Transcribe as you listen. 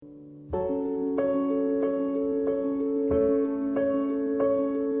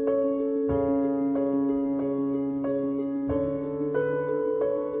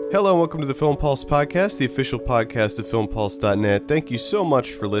Hello and welcome to the Film Pulse Podcast, the official podcast of filmpulse.net. Thank you so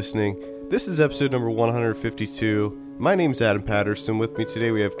much for listening. This is episode number 152. My name is Adam Patterson. With me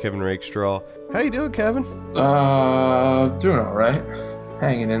today we have Kevin Rakestraw. How you doing, Kevin? Doing all right.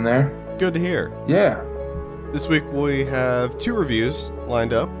 Hanging in there. Good to hear. Yeah. This week we have two reviews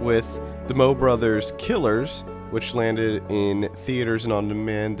lined up with the Moe Brothers' Killers, which landed in theaters and on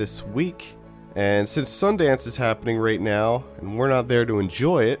demand this week. And since Sundance is happening right now, and we're not there to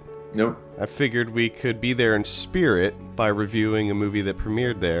enjoy it, Nope. I figured we could be there in spirit by reviewing a movie that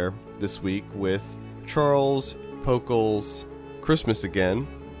premiered there this week with Charles Pokel's Christmas Again.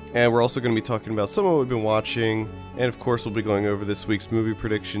 And we're also going to be talking about some of what we've been watching, and of course we'll be going over this week's movie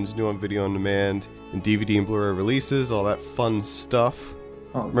predictions, new on video on demand, and DVD and Blu-ray releases, all that fun stuff.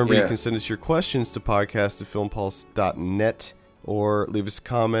 Oh, Remember, yeah. you can send us your questions to podcast@filmpulse.net or leave us a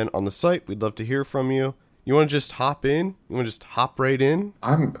comment on the site. We'd love to hear from you. You want to just hop in? You want to just hop right in?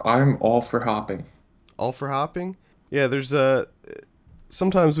 I'm all for hopping. All for hopping? Yeah, there's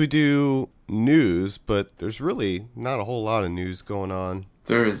sometimes we do news, but there's really not a whole lot of news going on.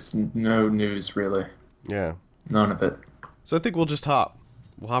 There is no news really. Yeah. None of it. So I think we'll just hop.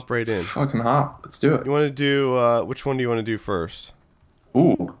 We'll hop right in. Fucking hop. Let's do it. You want to do, which one do you want to do first?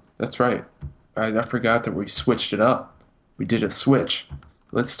 Ooh, that's right. I forgot that we switched it up. We did a switch.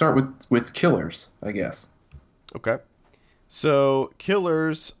 Let's start with Killers, I guess. Okay. So,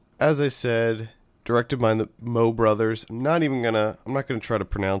 Killers, as I said, directed by the Moe Brothers. I'm not gonna try to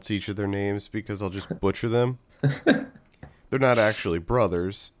pronounce each of their names because I'll just butcher them. They're not actually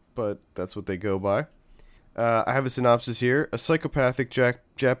brothers, but that's what they go by. I have a synopsis here. A psychopathic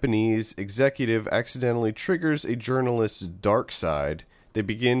Japanese executive accidentally triggers a journalist's dark side. They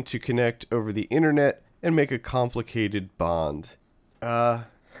begin to connect over the internet and make a complicated bond.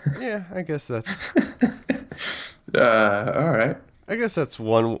 Yeah, I guess that's... all right. I guess that's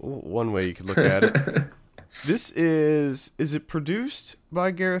one way you could look at it. This is it produced by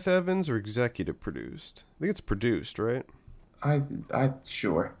Gareth Evans or executive produced? I think it's produced, right? I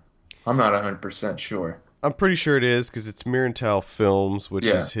sure. I'm not 100% sure. I'm pretty sure it is because it's Mirantal Films, which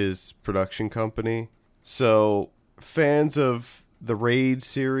is his production company. So fans of the Raid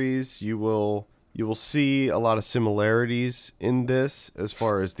series, you will see a lot of similarities in this as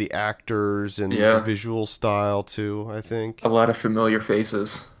far as the actors and the visual style too, I think. A lot of familiar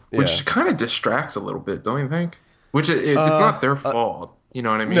faces, which kind of distracts a little bit, don't you think? Which it's not their fault, you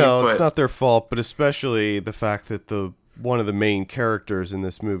know what I mean? No, it's not their fault, but especially the fact that one of the main characters in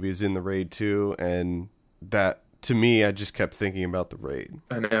this movie is in the Raid 2, and that, to me, I just kept thinking about the Raid.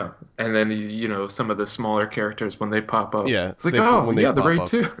 I know. And then, some of the smaller characters, when they pop up, it's like, the Raid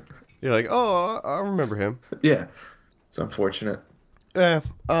 2. You're like, oh, I remember him. Yeah. It's unfortunate.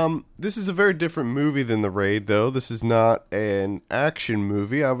 This is a very different movie than The Raid, though. This is not an action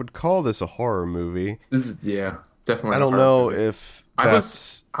movie. I would call this a horror movie. This is, definitely I don't know if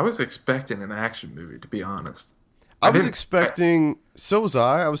that's... I was expecting an action movie, to be honest. So was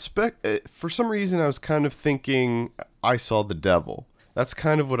I. For some reason, I was kind of thinking I Saw the Devil. That's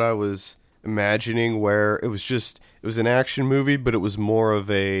kind of what I was imagining, where it was an action movie, but it was more of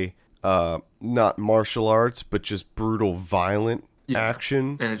a... not martial arts, but just brutal, violent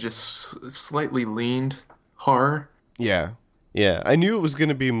action. And it just slightly leaned horror. Yeah. I knew it was going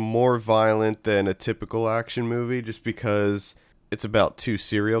to be more violent than a typical action movie just because it's about two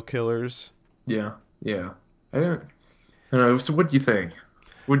serial killers. Yeah. I don't know. So what do you think?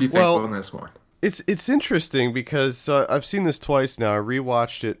 What do you think on this one? It's interesting because I've seen this twice now. I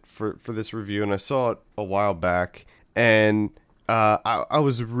rewatched it for this review, and I saw it a while back. And... I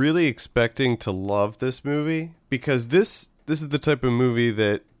was really expecting to love this movie because this is the type of movie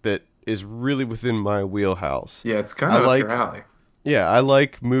that is really within my wheelhouse. Yeah, it's kind of up your alley. Yeah, I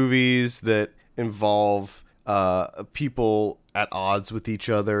like movies that involve people at odds with each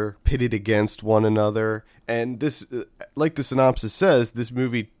other, pitted against one another. And this, like the synopsis says, this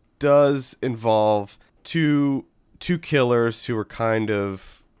movie does involve two killers who are kind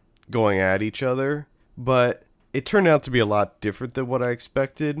of going at each other, but it turned out to be a lot different than what I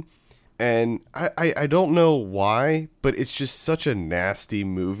expected. And I don't know why, but it's just such a nasty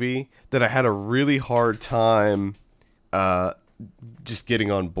movie that I had a really hard time just getting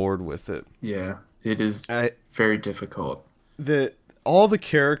on board with it. Yeah, it is very difficult. All the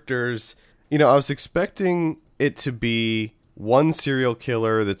characters, I was expecting it to be one serial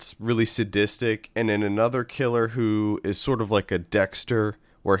killer that's really sadistic and then another killer who is sort of like a Dexter,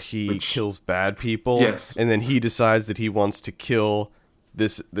 where he kills bad people, and then he decides that he wants to kill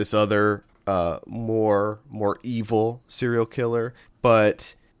this other more evil serial killer.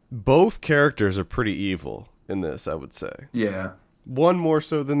 But both characters are pretty evil in this, I would say. Yeah, One more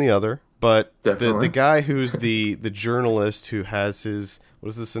so than the other, but the Definitely. guy who's the journalist who has his, what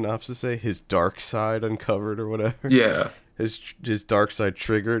does the synopsis say? His dark side uncovered or whatever. Yeah. His dark side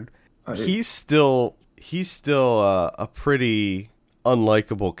triggered. I, He's still a pretty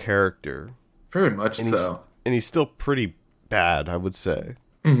unlikable character, Very much and he's so. and he's still pretty bad, I would say.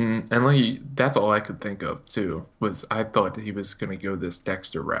 And like that's all I could think of too was I thought he was gonna go this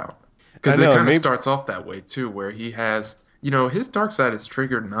Dexter route I because it know, kind of maybe. starts off that way too, where he has his dark side is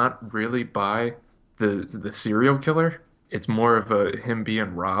triggered not really by the serial killer. It's more of a him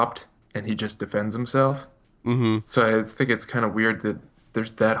being robbed and he just defends himself. Hmm. So I think it's kind of weird that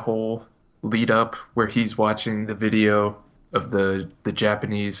there's that whole lead up where he's watching the video of the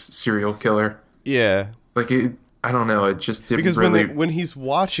Japanese serial killer. Yeah, Like I don't know, it just didn't because really. when he's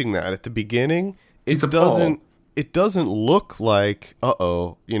watching that at the beginning, He's it appalled. doesn't look like,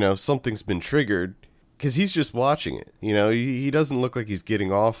 uh-oh, something's been triggered, because he's just watching it. He doesn't look like he's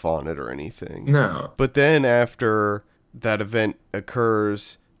getting off on it or anything. No. But then after that event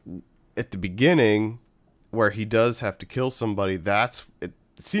occurs at the beginning, where he does have to kill somebody, it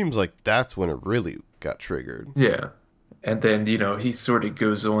seems like that's when it really got triggered. Yeah. And then, he sort of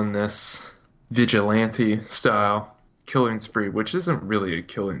goes on this vigilante style killing spree, which isn't really a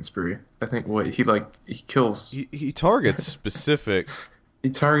killing spree. I think what he kills, He targets he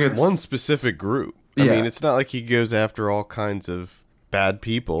targets, one specific group. I yeah, mean, it's not like he goes after all kinds of bad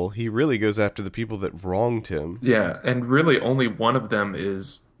people. He really goes after the people that wronged him. yeah. And really only one of them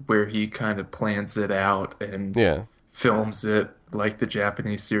is where he kind of plans it out and Yeah. films it like the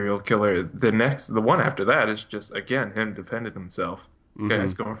Japanese serial killer. The one after that is just, again, him defending himself. Hmm.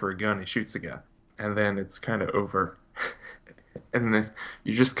 Guy's going for a gun, he shoots the guy. And then it's kind of over. And then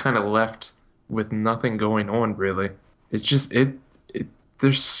you're just kind of left with nothing going on really. It's just it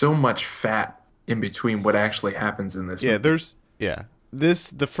there's so much fat in between what actually happens in this Yeah, movie.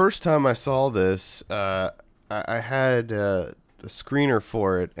 the first time I saw this, I had the screener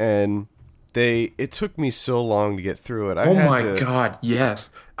for it, and it took me so long to get through it. Oh my God,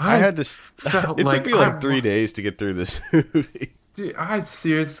 yes. I had to, Felt it took like me like 3 days to get through this movie. dude, I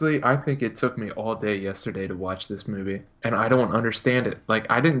think it took me all day yesterday to watch this movie, and I don't understand it. Like,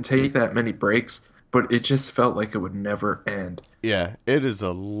 I didn't take that many breaks, but it just felt like it would never end. Yeah, it is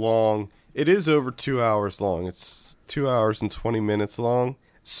over 2 hours long. It's 2 hours and 20 minutes long.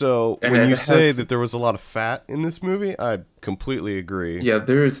 So And when it you say has, that there was a lot of fat in this movie, I completely agree. yeah,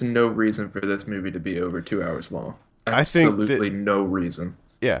 there is no reason for this movie to be over 2 hours long. I think that, Absolutely no reason.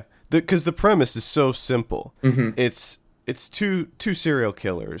 yeah, because the premise is so simple. It's two serial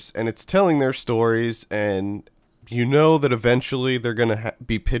killers, and it's telling their stories, and you know that eventually they're gonna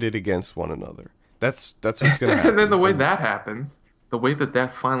be pitted against one another. That's what's gonna And then the happen. way that happens, the way that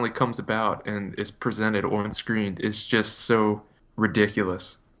that finally comes about and is presented on screen is just so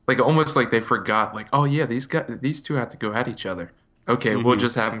ridiculous. Like almost like they forgot, like, oh yeah, these two have to go at each other. Okay, we'll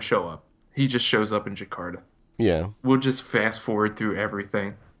just have him show up. He just shows up in Jakarta. Yeah, We'll just fast forward through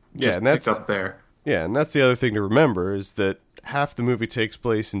everything. yeah, Just and pick up there. that's the other thing to remember is that half the movie takes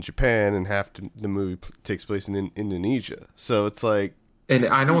place in Japan and half the movie takes place in Indonesia. So it's like And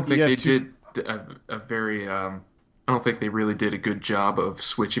I don't you think have they two. did a very I don't think they really did a good job of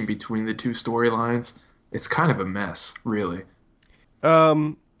switching between the two storylines. It's kind of a mess, really.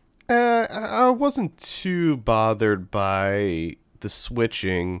 Um, I wasn't too bothered by the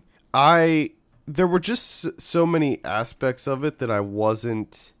switching. There were just so many aspects of it that I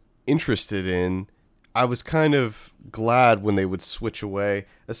wasn't interested in. I was kind of glad when they would switch away,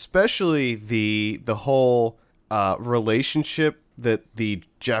 especially the whole relationship that the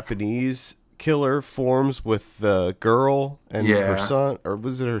Japanese killer forms with the girl and her Yeah. son, or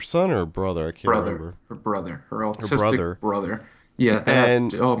was it her son or her brother? I can't remember. Her Her autistic brother. brother. Yeah,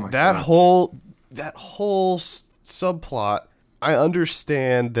 And oh my that God. whole subplot, I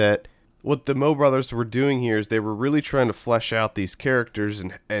understand that what the Mo brothers were doing here is they were really trying to flesh out these characters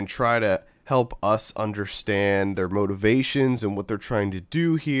and try to help us understand their motivations and what they're trying to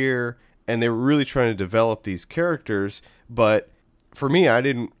do here, and they were really trying to develop these characters. But for me, I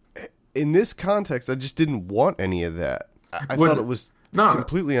didn't, in this context, I just didn't want any of that. I What- thought it was No,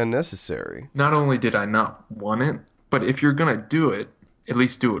 completely unnecessary. not only did I not want it, but if you're gonna do it, at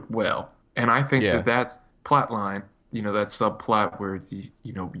least do it well. And I think Yeah. that plot line, that subplot where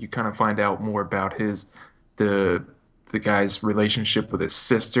you kind of find out more about the the guy's relationship with his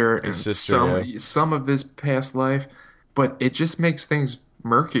sister and His sister, some of his past life, but it just makes things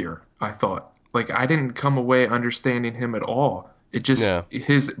murkier, I thought. Like I didn't come away understanding him at all. It just Yeah.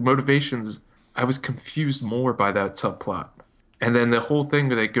 his motivations, I was confused more by that subplot. And then the whole thing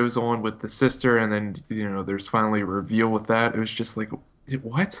that goes on with the sister, and then, there's finally a reveal with that. It was just like,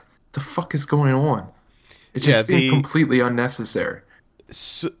 what the fuck is going on? It Yeah, just seemed the completely unnecessary.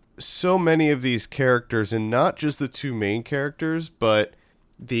 so many of these characters, and not just the two main characters, but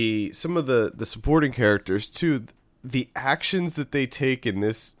the some of the supporting characters too. The actions that they take in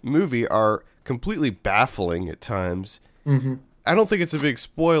this movie are completely baffling at times. Hmm. I don't think it's a big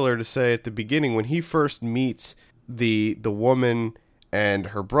spoiler to say at the beginning when he first meets the woman and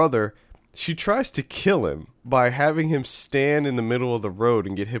her brother, she tries to kill him by having him stand in the middle of the road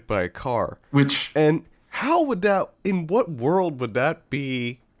and get hit by a car. Which And how would that, in what world would that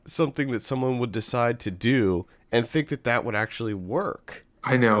be something that someone would decide to do and think that that would actually work?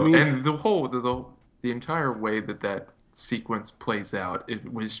 I I know, mean, and the entire way that sequence plays out,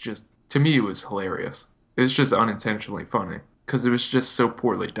 it was just to me it was hilarious. It was just unintentionally funny because it was just so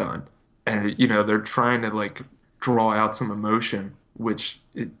poorly done, and they're trying to like draw out some emotion, which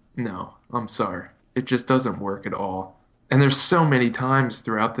no, I'm sorry, it just doesn't work at all. And there's so many times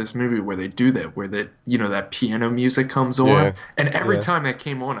throughout this movie where they do that, where that piano music comes on, yeah, and every yeah. time that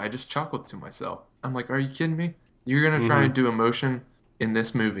came on, I just chuckled to myself. I'm like, are you kidding me? You're gonna try Hmm. and do emotion in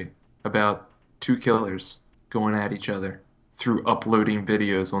this movie about two killers going at each other through uploading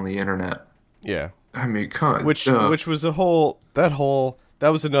videos on the internet. Yeah. I mean, come on, Which was a whole that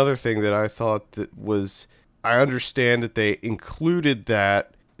was another thing that I thought that was I understand that they included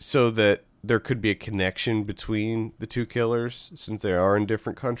that so that there could be a connection between the two killers since they are in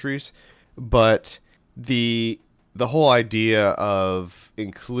different countries, but the the whole idea of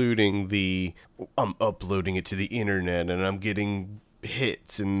including the I'm uploading it to the internet and I'm getting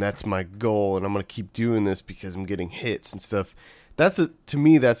hits and that's my goal and I'm going to keep doing this because I'm getting hits and stuff. To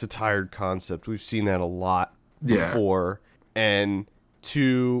me that's a tired concept. We've seen that a lot yeah, before, and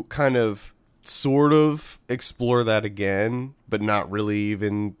to kind of sort of explore that again but not really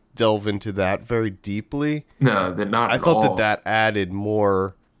even delve into that very deeply. no, they're not I at thought that all. that added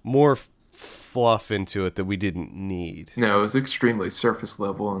more fluff into it that we didn't need. No, it was extremely surface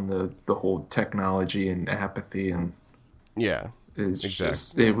level, and the whole technology and apathy and Yeah, is just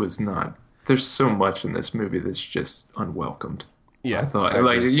exactly. it was not. There's so much in this movie that's just unwelcomed. I Yeah, I thought,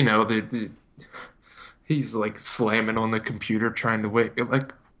 like, agree. he's like slamming on the computer trying to wait.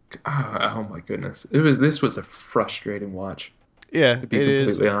 Like, oh my goodness, this was a frustrating watch, Yeah, to be it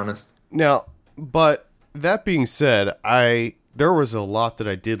is. completely honest. Now, but that being said, I there was a lot that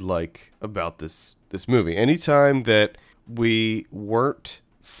I did like about this movie. Anytime that we weren't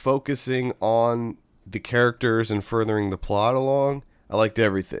focusing on the characters and furthering the plot along, I liked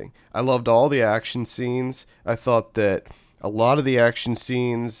everything. I loved all the action scenes. I thought that a lot of the action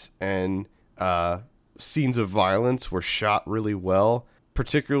scenes and scenes of violence were shot really well,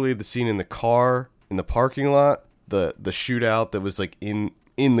 particularly the scene in the car in the parking lot, the shootout that was like in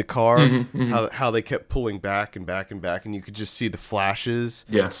the car, Hmm. Hmm. how they kept pulling back and back and back and you could just see the flashes.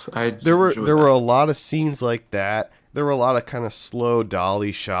 Yes, I There enjoyed were that. a lot of scenes like that. There were a lot of kind of slow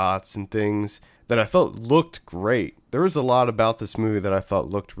dolly shots and things that I thought looked great. There was a lot about this movie that I thought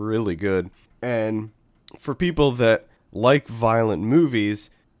looked really good. And for people that like violent movies,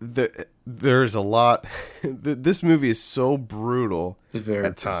 there's a lot. This movie is so brutal Very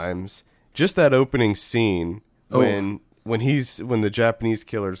at true. times. Just that opening scene Oh, when the Japanese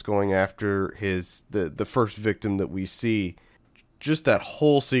killer's going after the first victim that we see, just that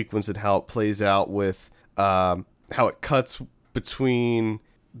whole sequence and how it plays out with how it cuts between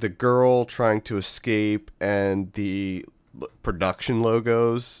the girl trying to escape and the production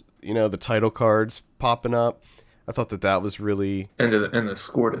logos, the title cards popping up. I thought that that was really, and the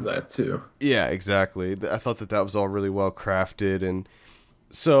score to that too. yeah, exactly. I thought that that was all really well crafted. And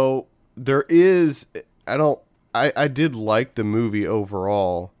so there is, I did like the movie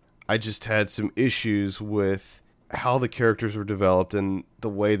overall. I just had some issues with how the characters were developed and the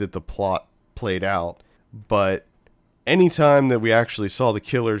way that the plot played out. But anytime that we actually saw the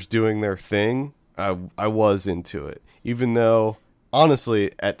killers doing their thing, I was into it. Even though,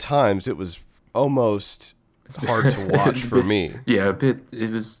 honestly, at times it was almost It's hard to watch it's a for bit, me. yeah, a bit.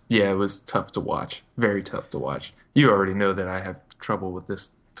 It was tough to watch. Very tough to watch. You already know that I have trouble with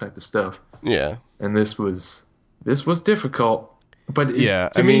this type of stuff, Yeah. and this was difficult. But Yeah.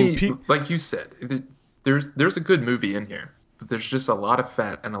 to I mean, me, like you said, there's a good movie in here, but there's just a lot of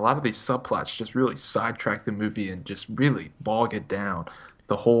fat, and a lot of these subplots just really sidetrack the movie and just really bog it down.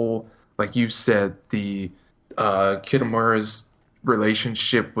 The whole, like you said, the Kitamura's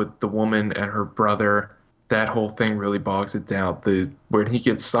relationship with the woman and her brother, that whole thing really bogs it down. The when he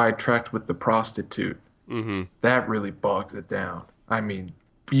gets sidetracked with the prostitute, hmm that really bogs it down. I mean,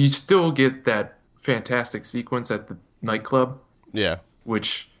 you still get that fantastic sequence at the nightclub, Yeah.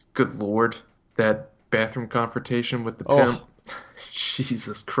 which, good Lord, that bathroom confrontation with the pimp. Oh,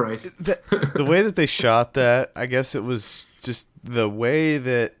 Jesus Christ. the way that they shot that, I guess it was just the way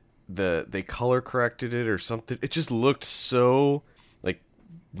that they color corrected it or something. It just looked so like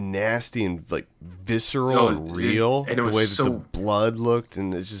nasty and like visceral Oh, and real. and it The was way that the so blood looked,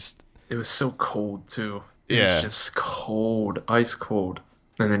 and it's just it was so cold too. It was yeah. just cold, ice cold.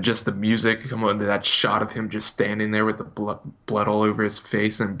 And then just the music come on, that shot of him just standing there with the blood all over his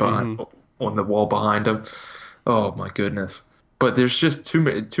face and Hmm. on the wall behind him. Oh my goodness. But there's just too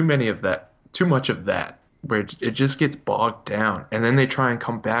many of that, too much of that, where it just gets bogged down. And then they try and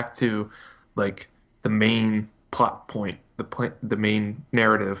come back to like the main plot point, the main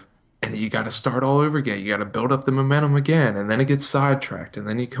narrative, and you got to start all over again. You got to build up the momentum again, and then it gets sidetracked, and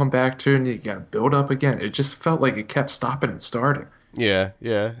then you come back to it and you got to build up again. It just felt like it kept stopping and starting. Yeah,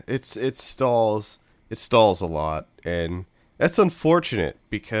 yeah. It stalls. It stalls a lot, and that's unfortunate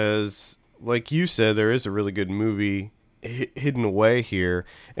because, like you said, there is a really good movie hidden away here,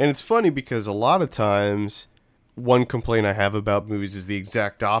 and it's funny because a lot of times, one complaint I have about movies is the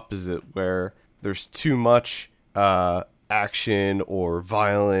exact opposite, where there's too much action or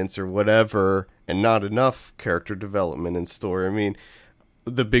violence or whatever, and not enough character development and story. I mean,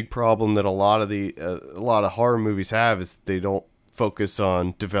 the big problem that a lot of horror movies have is that they don't focus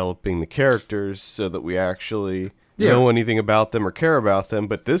on developing the characters so that we actually Yeah. know anything about them or care about them.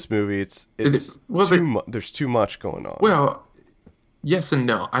 But this movie, it's Well, there's too much going on. well, yes and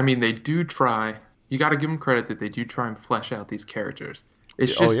no. I mean, they do try. You got to give them credit that they do try and flesh out these characters.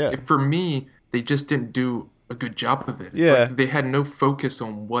 It's Oh just yeah, for me, they just didn't do a good job of it. It's yeah, like they had no focus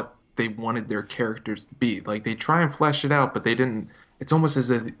on what they wanted their characters to be. Like they try and flesh it out, but they didn't. It's almost as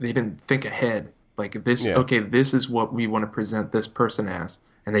if they didn't think ahead. Like this, yeah, okay, this is what we want to present this person as,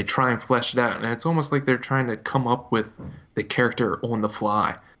 and they try and flesh it out. And it's almost like they're trying to come up with the character on the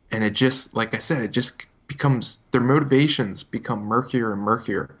fly. And it just, like I said, it just becomes their motivations become murkier and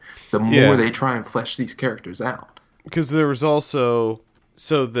murkier the more yeah. they try and flesh these characters out. Because there was also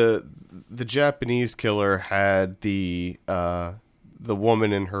the Japanese killer had the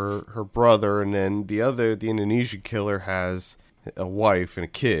woman and her brother, and then the Indonesian killer has a wife and a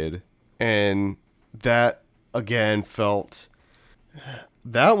kid, and that again felt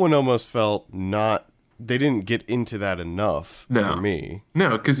that one almost felt not they didn't get into that enough for No, me.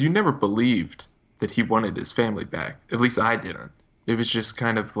 no, because you never believed that he wanted his family back. At least I didn't. It was just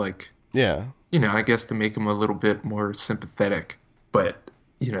kind of like, Yeah, I guess to make him a little bit more sympathetic. But,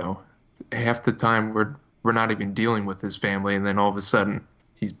 half the time we're not even dealing with his family, and then all of a sudden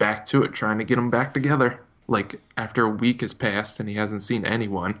he's back to it, trying to get them back together. Like after a week has passed and he hasn't seen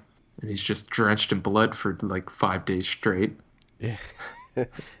anyone, and he's just drenched in blood for like 5 days straight. yeah.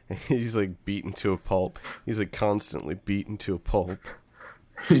 He's like beaten to a pulp. He's like constantly beaten to a pulp.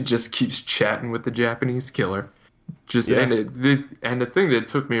 He just keeps chatting with the Japanese killer. Just Yeah. and the thing that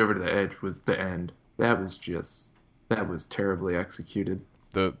took me over to the edge was the end. That was terribly executed.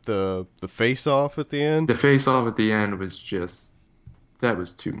 The face off at the end. The face off at the end was just that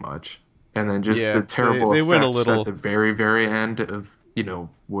was too much. And then just Yeah, the terrible they went a effects little. at the very, very end of,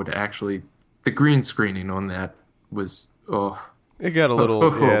 would actually the green screening on that was It got a little,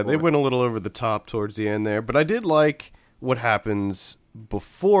 oh yeah, they boy. went a little over the top towards the end there. But I did like what happens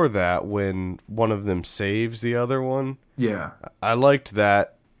before that when one of them saves the other one. Yeah. I liked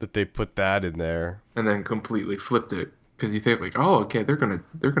that they put that in there. And then completely flipped it because you think like, oh, okay, they're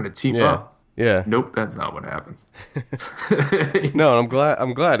gonna team Yeah, up. yeah. Nope, that's not what happens. No, I'm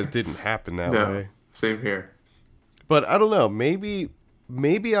glad it didn't happen that No, way. same here. But I don't know.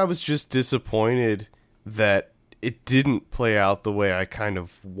 Maybe I was just disappointed that it didn't play out the way I kind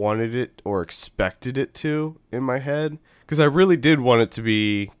of wanted it or expected it to in my head. Because I really did want it to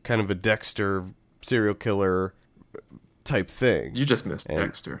be kind of a Dexter serial killer type thing. You just missed And-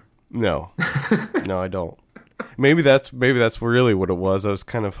 Dexter. No, no, I don't. Maybe that's really what it was. I was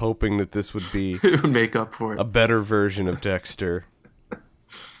kind of hoping that this would be It would make up for it. a better version of Dexter.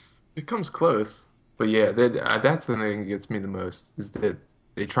 It comes close. But yeah, that's the thing that gets me the most is that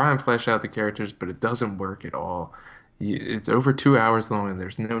they try and flesh out the characters, but it doesn't work at all. It's over 2 hours long, and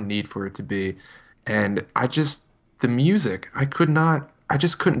there's no need for it to be. And the music, I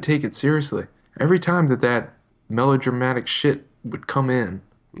just couldn't take it seriously. Every time that melodramatic shit would come in,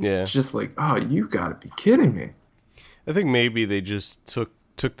 Yeah, it's just like, oh, you gotta be kidding me. I think maybe they just took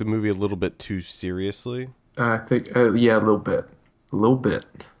the movie a little bit too seriously. I think, yeah, a little bit. A little bit.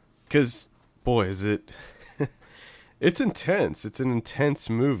 Because, boy, is it... it's intense. It's an intense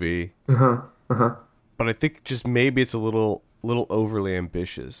movie. Uh-huh. Uh-huh. But I think just maybe it's a little overly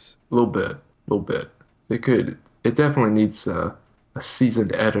ambitious. A little bit. A little bit. It definitely needs a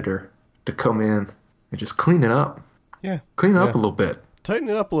seasoned editor to come in and just clean it up. Yeah, Clean it up yeah. a little bit. Tighten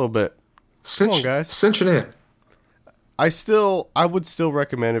it up a little bit. Come on, guys. Cinch it in. I would still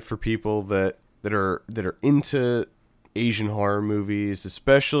recommend it for people that are into Asian horror movies,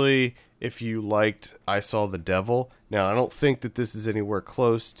 especially if you liked I Saw the Devil. Now, I don't think that this is anywhere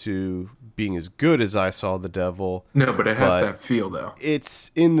close to being as good as I Saw the Devil, No, but it has but that feel though. it's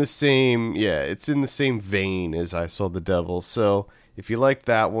in the same vein as I Saw the Devil. So, if you like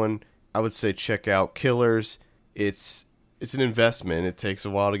that one, I would say check out Killers. It's an investment. It takes a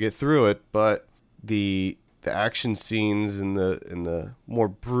while to get through it, but the action scenes and the more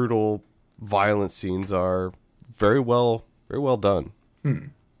brutal, violent scenes are very well done.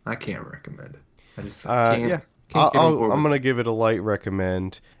 I can't recommend it. I just Yeah, can't get on board I'm with gonna give it a light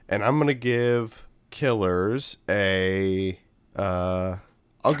recommend, and I'm gonna give Killers a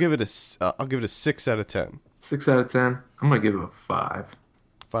I'll give it a 6 out of 10. 6 out of 10. I'm gonna give it a 5.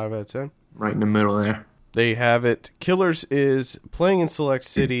 5 out of 10. Right in the middle there. There you have it. Killers is playing in select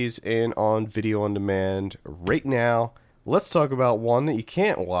cities and on video on demand right now. Let's talk about one that you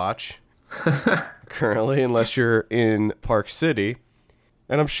can't watch currently unless you're in Park City.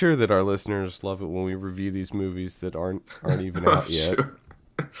 And I'm sure that our listeners love it when we review these movies that aren't even out yet. Sure.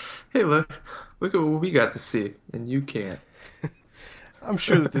 Hey, look at what we got to see, and you can't. I'm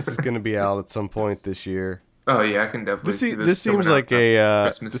sure that this is going to be out at some point this year. Oh yeah, I can definitely see this. This seems coming like out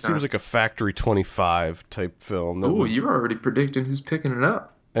this Christmas seems time. like a Factory 25 type film. Oh, you're already predicting who's picking it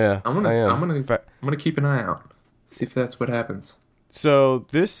up. Yeah, I'm gonna, I am. I'm gonna keep an eye out. See if that's what happens. So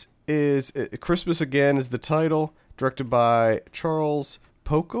this is Christmas Again is the title, directed by Charles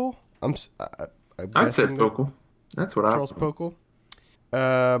Pokel. I'm I'd say guessing that- Pokel. That's what Charles Pokel.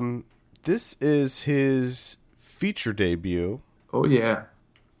 This is his feature debut, Oh yeah.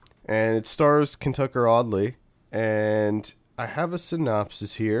 and it stars Kentucker Audley. And I have a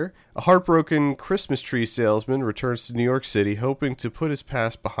synopsis here. A heartbroken Christmas tree salesman returns to New York City, hoping to put his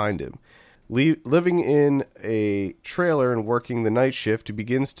past behind him. Living in a trailer and working the night shift, he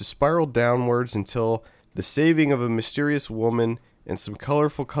begins to spiral downwards until the saving of a mysterious woman and some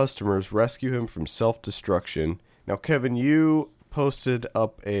colorful customers rescue him from self-destruction. Now, Kevin, you posted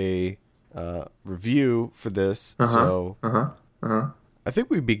up a review for this, so I think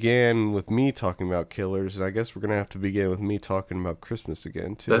we began with me talking about Killers, and I guess we're going to have to begin with me talking about Christmas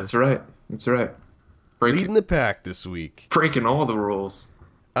again, too. That's right. That's right. Leading the pack this week. Breaking all the rules.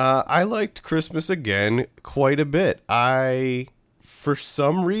 I liked Christmas Again quite a bit. I, for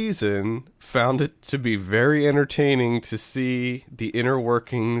some reason, found it to be very entertaining to see the inner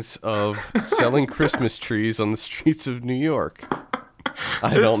workings of selling Christmas trees on the streets of New York.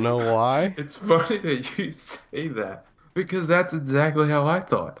 I don't know why. It's funny that you say that because that's exactly how I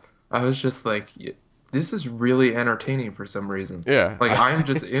thought. I was just like, this is really entertaining for some reason. Yeah. Like I'm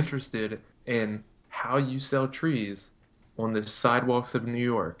just interested in how you sell trees on the sidewalks of New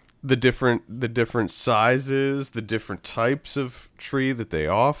York. The different sizes, the different types of tree that they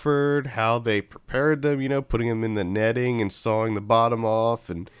offered, how they prepared them, putting them in the netting and sawing the bottom off,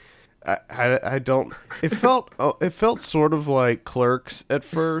 and I don't. It felt sort of like Clerks at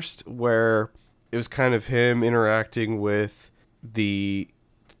first, where it was kind of him interacting with the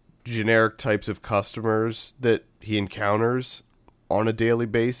generic types of customers that he encounters on a daily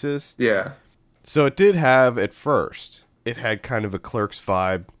basis. Yeah. So it did have at first. It had kind of a Clerks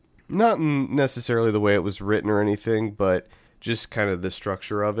vibe. Not necessarily the way it was written or anything, but just kind of the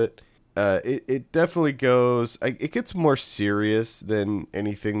structure of it. It definitely goes... It gets more serious than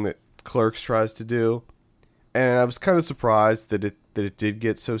anything that Clerks tries to do. And I was kind of surprised that it did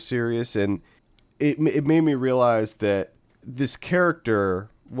get so serious. And it made me realize that this character,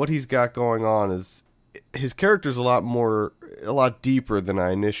 what he's got going on is... His character's a lot deeper than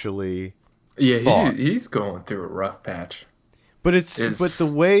I initially... Yeah, thought. he's going through a rough patch. But but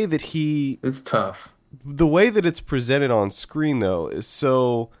the way that It's tough. the way that it's presented on screen though is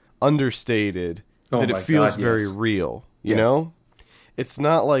so understated Oh that it my feels God, very yes. real. You Yes. know, it's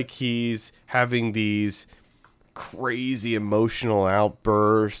not like he's having these crazy emotional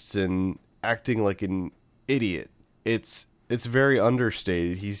outbursts and acting like an idiot. It's very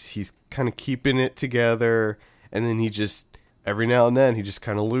understated. He's kind of keeping it together, and then he just every now and then he just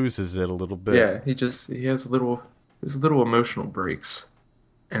kind of loses it a little bit. Yeah, he has his little emotional breaks,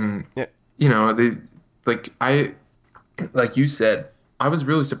 and Yeah. like you said, I was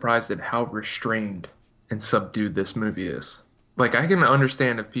really surprised at how restrained and subdued this movie is. Like I can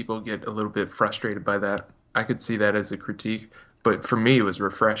understand if people get a little bit frustrated by that. I could see that as a critique, but for me it was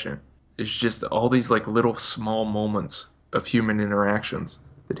refreshing. It's just all these like little small moments of human interactions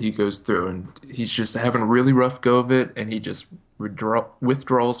that he goes through, and he's just having a really rough go of it, and he just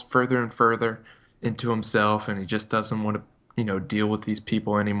withdraws further and further into himself, and he just doesn't want to, deal with these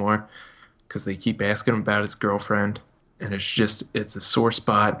people anymore because they keep asking him about his girlfriend, and it's a sore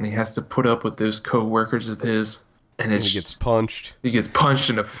spot, and he has to put up with those co-workers of his, and And he gets punched. he gets punched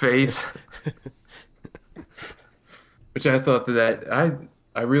in the face, which I thought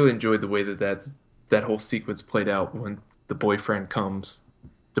I really enjoyed the way that whole sequence played out when the boyfriend comes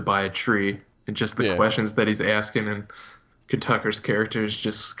to buy a tree, and just the Yeah. questions that he's asking, and Tucker's character is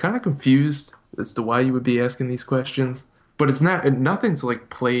just kind of confused as to why you would be asking these questions. But it's not, nothing's like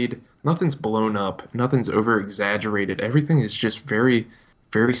played, nothing's blown up, nothing's over exaggerated. Everything is just very,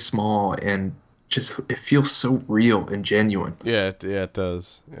 very small, and just it feels so real and genuine. Yeah, it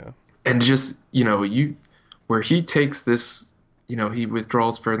does. Yeah. And just, where he takes this, he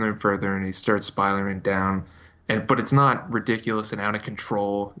withdraws further and further, and he starts spiraling down. But it's not ridiculous and out of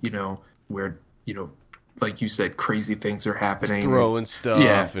control, where, like you said, crazy things are happening. Throwing stuff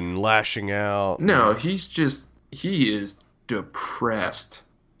Yeah. and lashing out. No, he is depressed,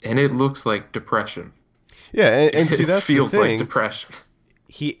 and it looks like depression. Yeah, and see, It that's feels the thing. like depression.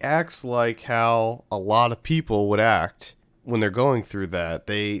 He acts like how a lot of people would act when they're going through that.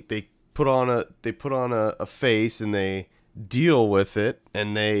 They put on a face, and they deal with it,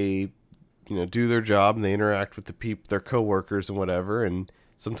 and they do their job, and they interact with their coworkers and whatever, and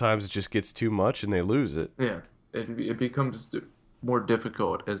sometimes it just gets too much and they lose it. Yeah, it becomes more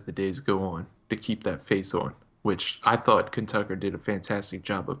difficult as the days go on to keep that face on, which I thought Tucker did a fantastic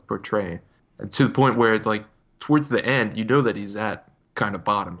job of portraying. And to the point where, like, towards the end, that he's at kind of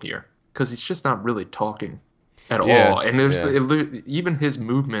bottom here because he's just not really talking at Yeah, all. And even his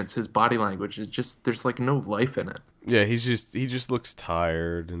movements, his body language, there's like no life in it. Yeah, he just looks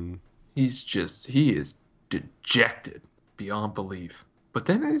tired, and He is dejected beyond belief. But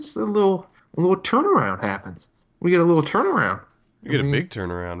then it's a little turnaround happens. We get a little turnaround. you get a big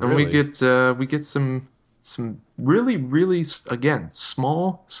turnaround. And Really. we get some really, really, again,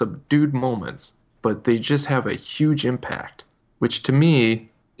 small subdued moments, but they just have a huge impact, which to me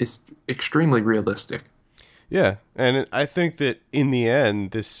is extremely realistic. Yeah, and I think that in the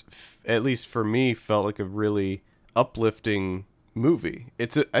end, this, at least for me, felt like a really uplifting movie.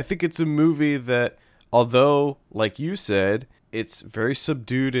 I think it's a movie that, although, like you said, it's very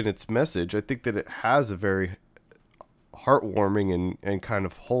subdued in its message, I think that it has a very heartwarming and kind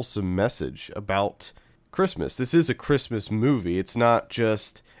of wholesome message about Christmas. This is a Christmas movie. It's not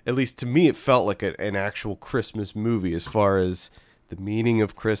just, at least to me, it felt like an actual Christmas movie as far as the meaning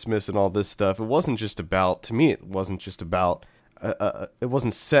of Christmas and all this stuff. It wasn't just about, to me, it wasn't just about, it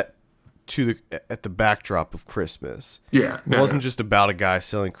wasn't set at the backdrop of Christmas. Yeah, It wasn't just about a guy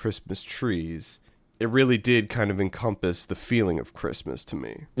selling Christmas trees. It really did kind of encompass the feeling of Christmas to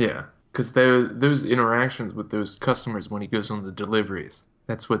me. Yeah, because those interactions with those customers when he goes on the deliveries,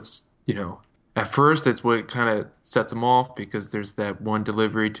 that's what's, at first it's what kind of sets him off because there's that one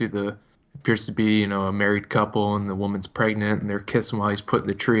delivery to appears to be, a married couple, and the woman's pregnant, and they're kissing while he's putting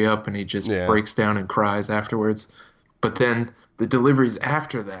the tree up, and he just breaks down and cries afterwards. But then the deliveries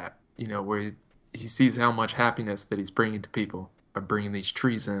after that, where he sees how much happiness that he's bringing to people by bringing these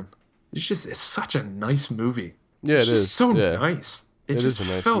trees in. It's such a nice movie. Yeah, It's it just is. so Yeah. nice. It It just is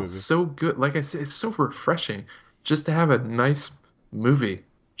a nice felt movie. so good. Like I said, it's so refreshing just to have a nice movie.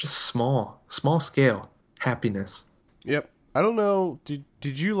 Just small scale happiness. Yep. I don't know.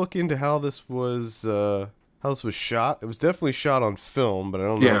 Did you look into how this was shot? It was definitely shot on film, but I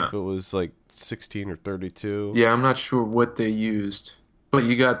don't know Yeah. if it was like 16 or 32. Yeah, I'm not sure what they used, but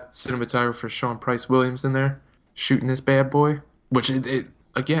you got cinematographer Sean Price Williams in there shooting this bad boy. Which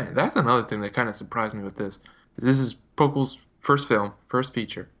again, that's another thing that kind of surprised me with this. This is Pokel's first film, first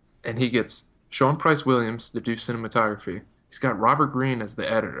feature, and he gets Sean Price Williams to do cinematography. He's got Robert Greene as the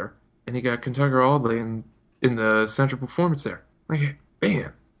editor, and he got Tucker Audley in the central performance there. Like,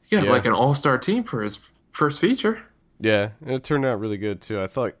 man, he got Yeah. like an all-star team for his first feature. Yeah, and it turned out really good too. I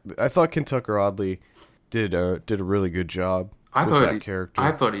thought Tucker Audley did a really good job with that character.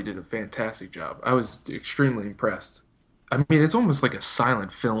 I thought he did a fantastic job. I was extremely impressed. I mean, it's almost like a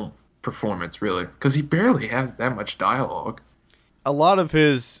silent film performance, really, because he barely has that much dialogue. A lot of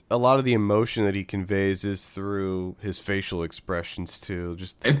the emotion that he conveys is through his facial expressions too.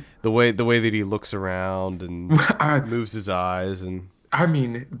 Just And- the way that he looks around and I, moves his eyes, and I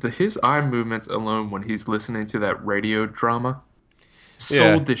mean, his eye movements alone when he's listening to that radio drama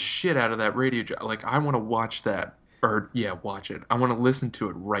sold the shit out of that radio drama. Like, I want to watch that, watch it. I want to listen to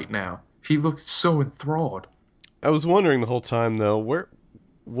it right now. He looks so enthralled. I was wondering the whole time though,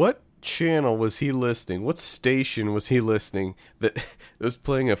 what channel was he listening? What station was he listening that was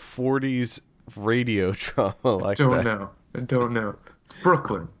playing a 40s radio drama like Don't that? know. I don't know. It's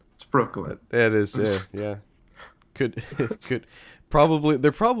Brooklyn. It's Brooklyn. It is, yeah. Could could probably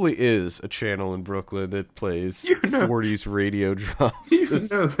there probably is a channel in Brooklyn that plays You know, 40s radio you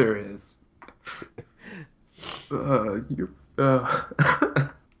dramas. know there is. You.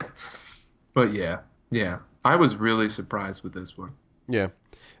 But yeah. I was really surprised with this one. Yeah.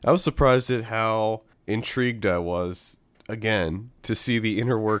 I was surprised at how intrigued I was again to see the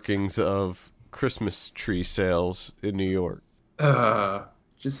inner workings of Christmas tree sales in New York.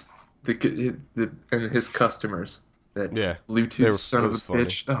 Just the and his customers. That Yeah. Bluetooth It son of a was funny.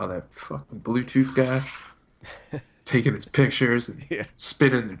 bitch. Oh, that fucking Bluetooth guy taking his pictures and Yeah.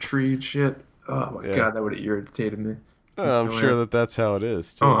 spinning the tree and shit. Oh my Yeah. God, that would have irritated me. I'm Oh, sure yeah. that that's how it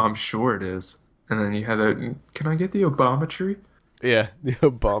is Oh, too. I'm sure it is. And then you had that. Can I get the Obama tree? Yeah, the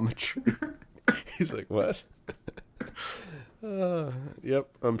Obama tree. He's like, what? Yep,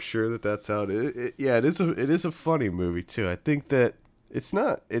 I'm sure that that's how yeah, it is a funny movie too. I think that it's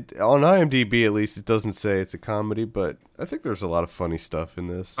not it on IMDb at least. It doesn't say it's a comedy, but I think there's a lot of funny stuff in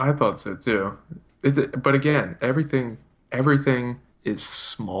this. I thought so too. But again, everything is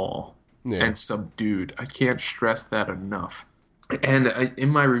small Yeah, and subdued. I can't stress that enough. And in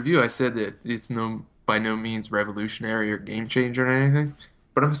my review, I said that it's by no means revolutionary or game changer or anything.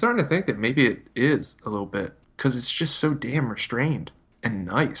 But I'm starting to think that maybe it is a little bit because it's just so damn restrained and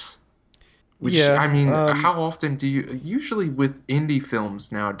nice. Which, yeah. I mean, how often do you, usually with indie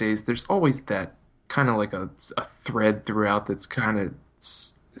films nowadays, there's always that kind of like a thread throughout that's kind of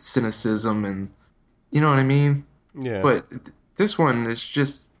cynicism and, you know what I mean? Yeah, But this one is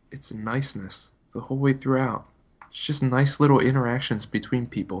just, it's niceness the whole way throughout. It's just nice little interactions between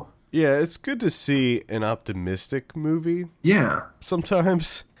people. yeah. It's good to see an optimistic movie Yeah.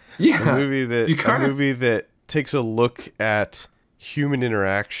 sometimes. A Yeah. movie that You a kind of, movie that takes a look at human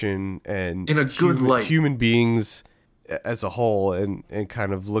interaction and in a good light. human beings as a whole, and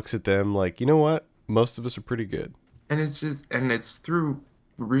kind of looks at them like, you know what, most of us are pretty good. And it's through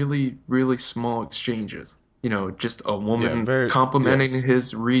really, really small exchanges. You know, just a Yeah, woman very complimenting yes,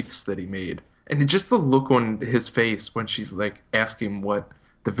 his wreaths that he made. And just the look on his face when she's like asking what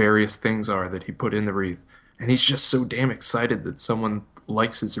the various things are that he put in the wreath. And he's just so damn excited that someone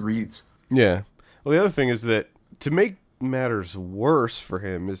likes his wreaths. yeah. Well, the other thing is that to make matters worse for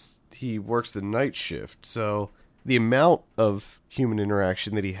him is he works the night shift, so the amount of human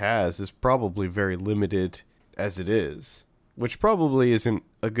interaction that he has is probably very limited as it is, which probably isn't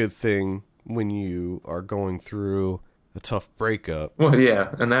a good thing when you are going through a tough breakup. Well,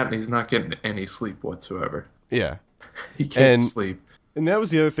 yeah, and that he's not getting any sleep whatsoever. Yeah. He can't And sleep. and that was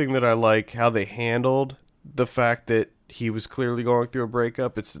the other thing that I like, how they handled the fact that he was clearly going through a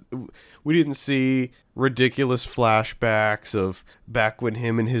breakup. We didn't see ridiculous flashbacks of back when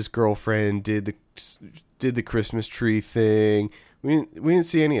him and his girlfriend did the Christmas tree thing. We didn't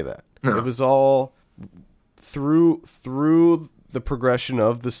see any of that. No. It was all through the progression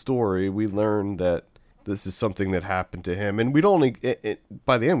of the story. We learned that this is something that happened to him, and we don't.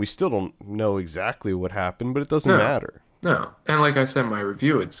 By the end, we still don't know exactly what happened, but it doesn't No. matter. No. And like I said in my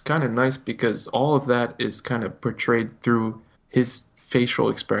review, it's kind of nice because all of that is kind of portrayed through his facial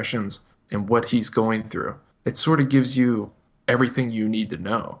expressions and what he's going through. It sort of gives you everything you need to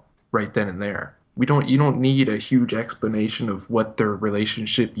know right then and there. You don't need a huge explanation of what their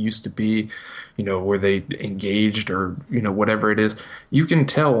relationship used to be, you know, were they engaged or, you know, whatever it is. You can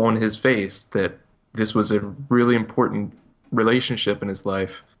tell on his face that this was a really important relationship in his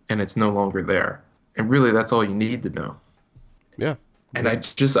life and it's no longer there. And really that's all you need to know. Yeah. And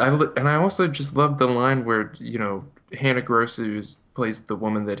I also just love the line where, you know, Hannah Gross plays the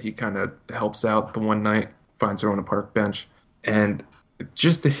woman that he kind of helps out the one night, finds her on a park bench. And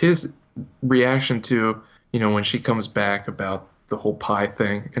just his reaction to, you know, when she comes back about the whole pie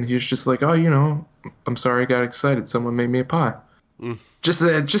thing. And he was just like, oh, you know, I'm sorry I got excited. Someone made me a pie. Just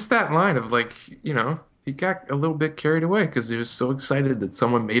that line of like, you know, he got a little bit carried away because he was so excited that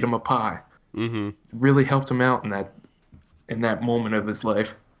someone made him a pie. Mm-hmm. Really helped him out in that moment of his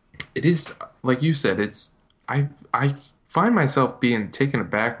life. It is like you said, I find myself being taken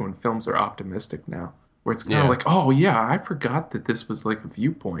aback when films are optimistic now, where it's kind of Yeah. like, oh yeah, I forgot that this was like a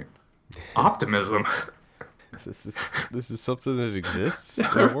viewpoint. Optimism. This is something that exists in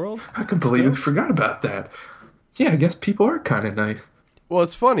the world. I completely still? forgot about that. Yeah, I guess people are kind of nice. Well,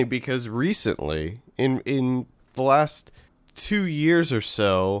 it's funny because recently, in the last 2 years or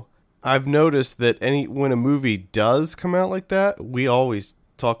so, I've noticed that when a movie does come out like that, we always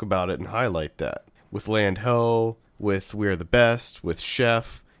talk about it and highlight that. With Land Ho, with We're the Best, with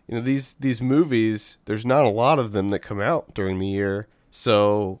Chef. You know, these movies, there's not a lot of them that come out during the year,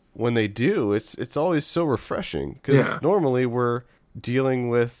 So when they do, it's always so refreshing because Yeah. normally we're dealing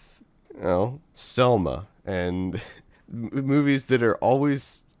with, Selma and movies that are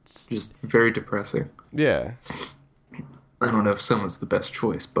always, Just very depressing. yeah. I don't know if someone's the best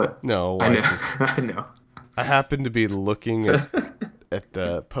choice, but No, I I know. just I know. I happened to be looking at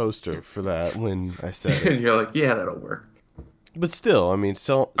the poster for that when I said it. And you're like, yeah, that'll work. But still, I mean,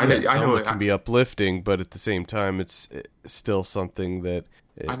 I know. I know. Selma can be uplifting, but at the same time, it's still something that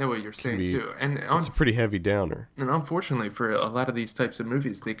I know what you're saying be- too, and it's a pretty heavy downer. unfortunately for a lot of these types of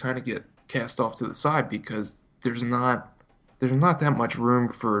movies, they kind of get cast off to the side because there's not that much room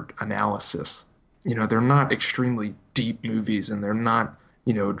for analysis. They're not extremely deep movies, and they're not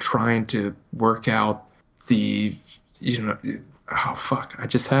trying to work out the oh fuck, I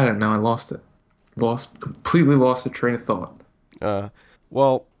just had it, now I lost it. Completely lost the train of thought.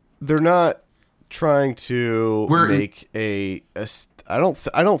 Well, they're not trying to We're- make I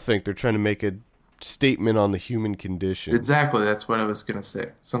don't think they're trying to make a statement on the human condition. Exactly, that's what I was gonna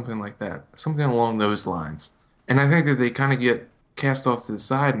say. Something like that. Something along those lines. And I think that they kind of get cast off to the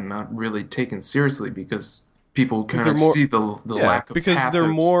side and not really taken seriously because people kind they're of more- see the lack of because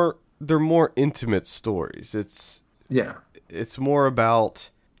pathos. they're more intimate stories. Yeah. It's more about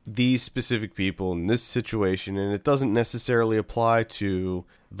these specific people in this situation, and it doesn't necessarily apply to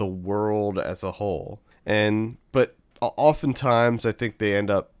the world as a whole. But oftentimes I think they end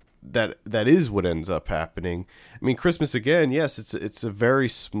up that is what ends up happening. I mean, Christmas Again, yes, it's a very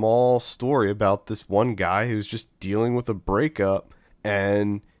small story about this one guy who's just dealing with a breakup,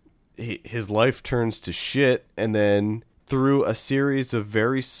 and his life turns to shit, and then through a series of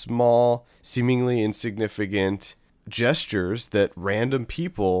very small, seemingly insignificant gestures that random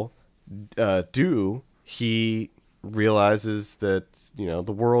people do, he realizes that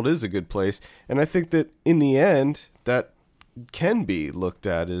the world is a good place. And I think that in the end that can be looked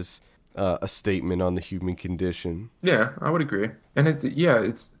at as a statement on the human condition. Yeah, I would agree. And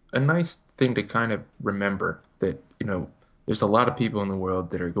it's a nice thing to kind of remember that, there's a lot of people in the world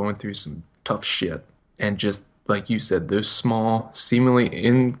that are going through some tough shit. And just like you said, those small, seemingly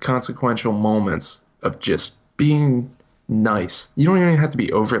inconsequential moments of just being nice. You don't even have to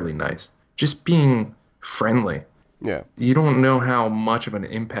be overly nice. Just being friendly. Yeah. You don't know how much of an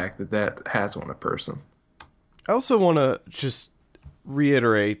impact that has on a person. I also want to just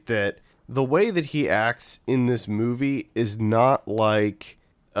reiterate that the way that he acts in this movie is not like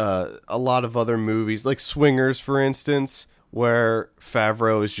a lot of other movies, like Swingers, for instance, where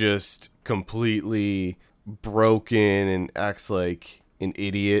Favreau is just completely broken and acts like an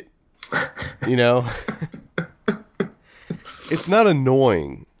idiot. It's not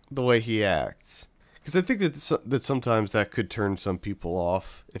annoying the way he acts, because I think that sometimes that could turn some people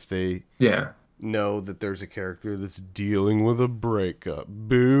off if they Yeah. know that there's a character that's dealing with a breakup.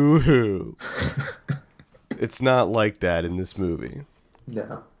 Boo-hoo. It's not like that in this movie.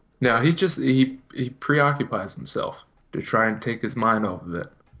 No. No, he preoccupies himself to try and take his mind off of it.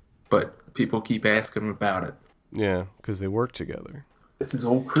 But people keep asking him about it. Yeah, because they work together. It's his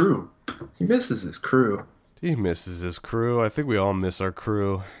old crew. He misses his crew. He misses his crew. I think we all miss our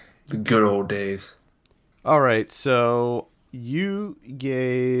crew. The good old days. All right, so you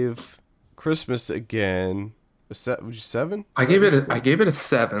gave Christmas Again a would you 7? I gave it a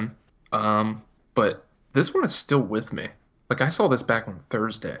 7. But this one is still with me. Like, I saw this back on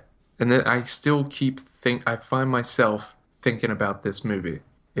Thursday, and then I still I find myself thinking about this movie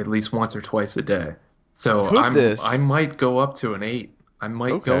at least once or twice a day. So I might go up to an 8. I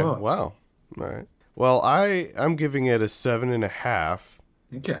might go up. Wow. All right. Well, I'm giving it a 7.5.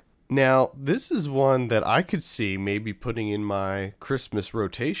 Okay. Now, this is one that I could see maybe putting in my Christmas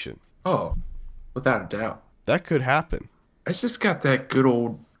rotation. Oh, without a doubt. That could happen. It's just got that good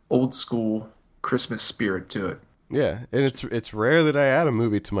old school Christmas spirit to it. Yeah, and it's rare that I add a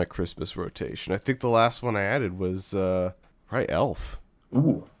movie to my Christmas rotation. I think the last one I added was Elf.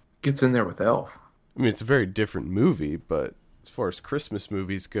 Ooh, gets in there with Elf. I mean, it's a very different movie, but as far as Christmas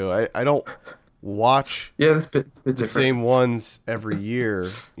movies go, I don't watch Yeah, it's a bit the different. same ones every year.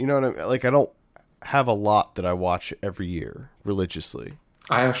 You know what I mean? Like, I don't have a lot that I watch every year religiously.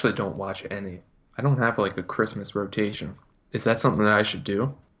 I actually don't watch any. I don't have like a Christmas rotation. Is that something that I should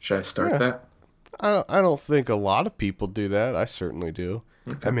do? Should I start Yeah. that? I don't think a lot of people do that. I certainly do.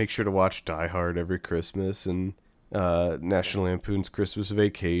 Okay. I make sure to watch Die Hard every Christmas, and National Lampoon's Christmas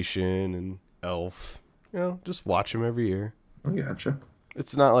Vacation, and Elf. Just watch them every year. I gotcha.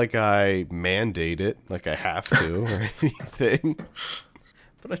 It's not like I mandate it, like I have to or anything,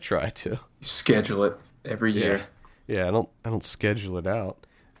 but I try to. You schedule it every year. Yeah, I don't schedule it out.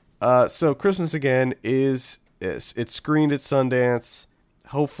 So Christmas Again is It's screened at Sundance.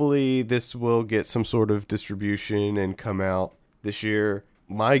 Hopefully, this will get some sort of distribution and come out this year.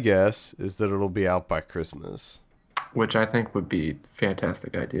 My guess is that it'll be out by Christmas. Which I think would be a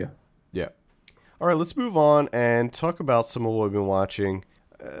fantastic idea. Yeah. All right, let's move on and talk about some of what we've been watching.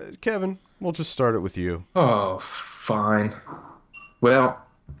 Kevin, we'll just start it with you. Oh, fine. Well,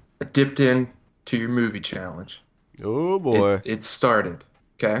 I dipped in to your movie challenge. Oh boy. It started,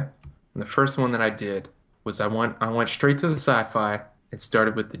 okay? And the first one that I did was I went straight to the sci-fi and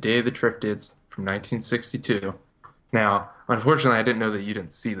started with The Day of the Triffids from 1962. Now, unfortunately, I didn't know that you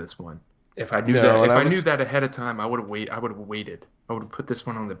didn't see this one. If I knew knew that ahead of time, I would have waited. I would have put this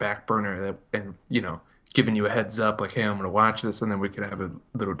one on the back burner and given you a heads up, like, hey, I'm going to watch this, and then we could have a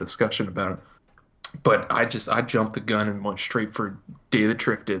little discussion about it. But I jumped the gun and went straight for Day of the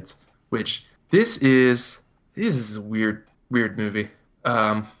Triffids, which this is a weird movie.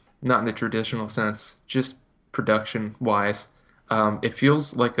 Not in the traditional sense, just production wise. It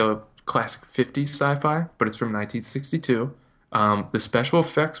feels like a classic 50s sci-fi, but it's from 1962. The special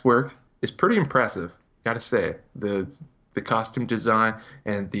effects work is pretty impressive, gotta say. The costume design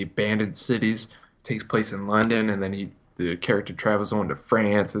and the abandoned cities takes place in London, and then the character travels on to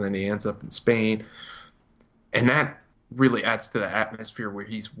France, and then he ends up in Spain. And that really adds to the atmosphere where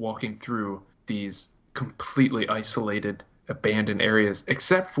he's walking through these completely isolated, abandoned areas,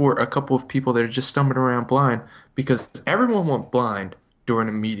 except for a couple of people that are just stumbling around blind, because everyone went blind during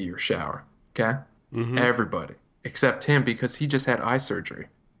a meteor shower, okay? Mm-hmm. Everybody, except him, because he just had eye surgery.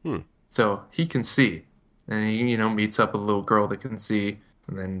 So he can see. And he, meets up with a little girl that can see,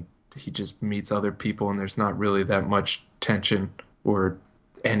 and then he just meets other people, and there's not really that much tension or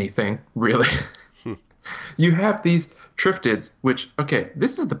anything, really. You have these Triffids, which, okay,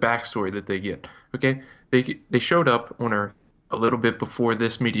 this is the backstory that they get, okay? They showed up on a little bit before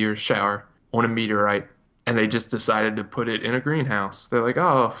this meteor shower on a meteorite, and they just decided to put it in a greenhouse. They're like,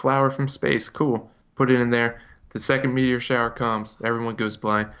 oh, a flower from space, cool. Put it in there. The second meteor shower comes, everyone goes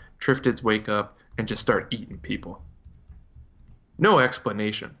blind. Triffids wake up and just start eating people. No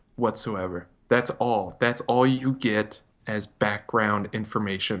explanation whatsoever. That's all. That's all you get as background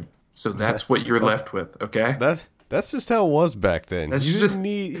information. So that's what you're left with, okay? That's just how it was back then. That's you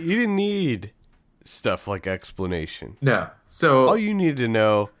didn't need stuff like explanation. No. So all you needed to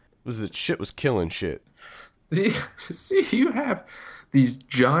know was that shit was killing shit. See, you have these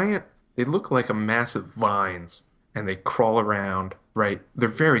giant, they look like a massive vines, and they crawl around, right? They're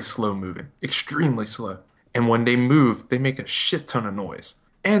very slow moving, extremely slow. And when they move, they make a shit ton of noise.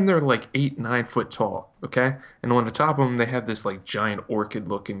 And they're like 8-9 foot tall, okay? And on the top of them, they have this like giant orchid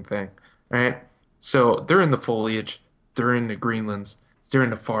looking thing, right? So they're in the foliage, they're in the greenlands, they're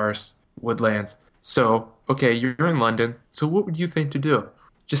in the forests, woodlands. So, okay, you're in London, so what would you think to do?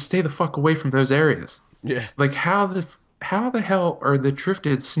 Just stay the fuck away from those areas. Yeah. Like how the hell are the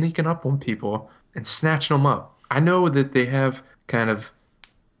Triffids sneaking up on people and snatching them up? I know that they have kind of,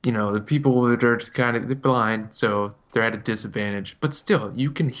 the people that are they're blind, so they're at a disadvantage. But still,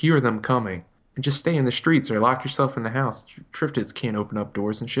 you can hear them coming. And just stay in the streets or lock yourself in the house. Triffids can't open up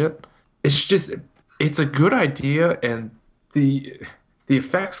doors and shit. It's a good idea, and the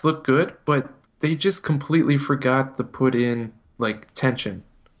effects look good, but they just completely forgot to put in, like, tension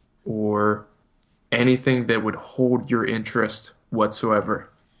or anything that would hold your interest whatsoever.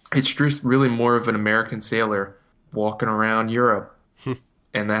 It's just really more of an American sailor walking around Europe,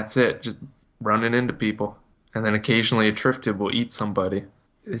 and that's it, just running into people. And then occasionally a Triffid will eat somebody.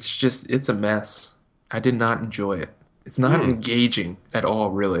 It's a mess. I did not enjoy it. It's not engaging at all,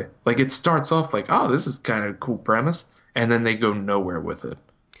 really. Like, it starts off like, oh, this is kind of a cool premise, and then they go nowhere with it.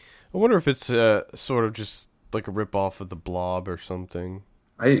 I wonder if it's sort of just like a ripoff of The Blob or something.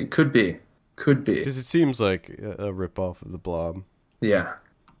 It could be. Could be. Because it seems like a ripoff of The Blob. Yeah.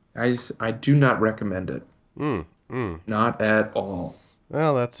 I do not recommend it. Not at all.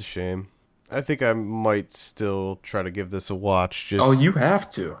 Well, that's a shame. I think I might still try to give this a watch. You have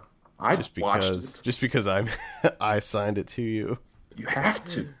to. Just because I signed it to you. You have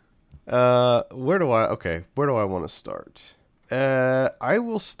to. Where do I want to start? I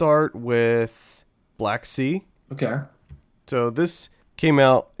will start with Black Sea. Okay. So this came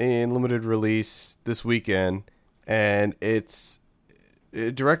out in limited release this weekend, and it's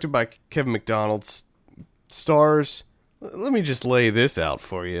directed by Kevin McDonald. Stars. Let me just lay this out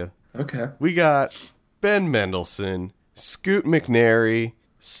for you. Okay. We got Ben Mendelsohn, Scoot McNairy,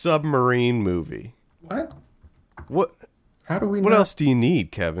 submarine movie. What? How do we know? What else do you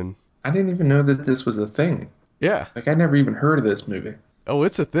need, Kevin? I didn't even know that this was a thing. Yeah. Like, I never even heard of this movie. Oh,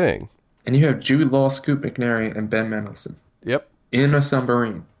 it's a thing. And you have Jude Law, Scoot McNairy, and Ben Mendelsohn. Yep. In a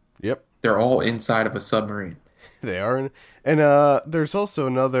submarine. Yep. They're all inside of a submarine. They are, and there's also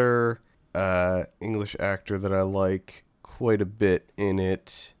another English actor that I like quite a bit in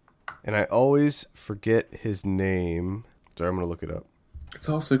it, and I always forget his name. Sorry, I'm gonna look it up. It's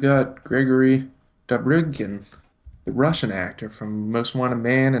also got Gregory Dobrygin, the Russian actor from Most Wanted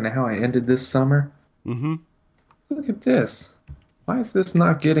Man and How I Ended This Summer. Mm-hmm. Look at this. Why is this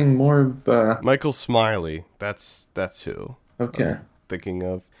not getting more of Michael Smiley. That's who I okay. was thinking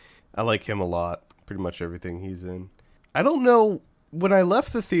of. I like him a lot. Pretty much everything he's in. I don't know. When I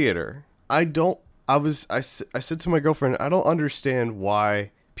left the theater, I said to my girlfriend, I don't understand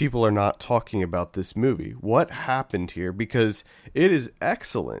why people are not talking about this movie. What happened here? Because it is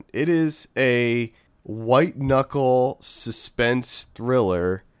excellent. It is a white knuckle suspense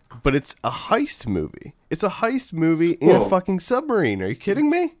thriller, but it's a heist movie. It's a heist movie in a Whoa. fucking submarine. Are you kidding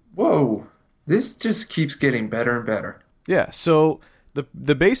me? Whoa. This just keeps getting better and better. Yeah, so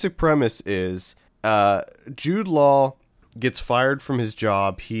the basic premise is Jude Law gets fired from his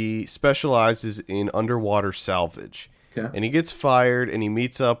job. He specializes in underwater salvage. Okay. And he gets fired, and he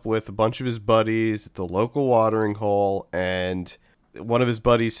meets up with a bunch of his buddies at the local watering hole, and one of his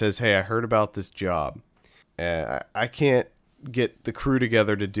buddies says, hey, I heard about this job. I can't get the crew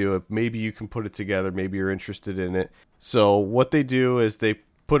together to do it. Maybe you can put it together. Maybe you're interested in it. So what they do is they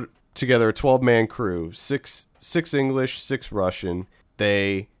put together a 12-man crew, six English, 6 Russian.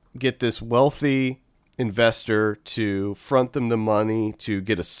 They get this wealthy investor to front them the money to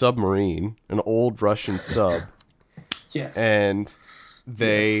get a submarine, an old Russian sub. Yes. And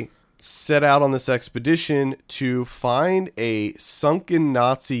they Yes. set out on this expedition to find a sunken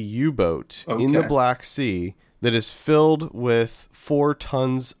Nazi U-boat in the Okay. Black Sea that is filled with 4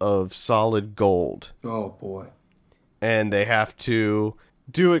 tons of solid gold. Oh boy. And they have to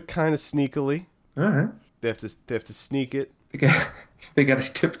do it kind of sneakily. All right. They have to sneak it. They got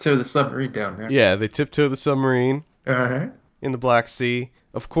to tiptoe the submarine down there. Yeah, they tiptoe the submarine All right. in the Black Sea.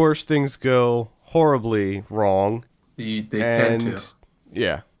 Of course, things go horribly wrong. They tend And to.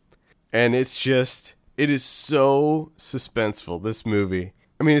 yeah. And it is so suspenseful, this movie.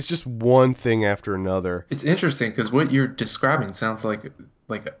 I mean, it's just one thing after another. It's interesting because what you're describing sounds like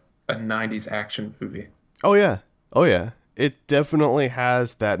a 90s action movie. Oh yeah. Oh yeah. It definitely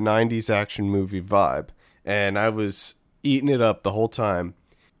has that 90s action movie vibe. And I was eating it up the whole time.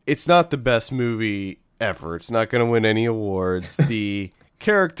 It's not the best movie ever. It's not going to win any awards. The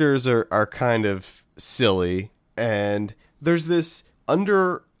characters are kind of silly, and there's this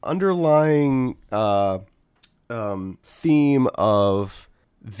underlying theme of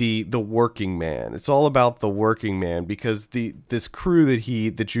the working man. It's all about the working man, because this crew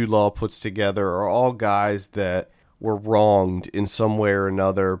that Jude Law puts together are all guys that were wronged in some way or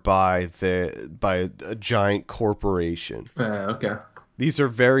another by a giant corporation. Okay. These are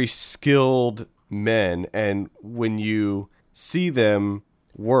very skilled men, and when you see them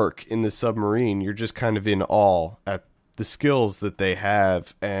work in the submarine, you're just kind of in awe at the skills that they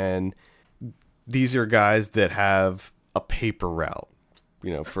have. And these are guys that have a paper route,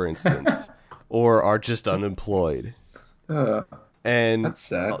 for instance, or are just unemployed. And That's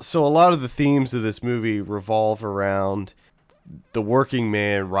sad. so a lot of the themes of this movie revolve around the working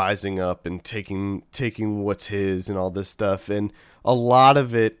man rising up and taking what's his and all this stuff. And a lot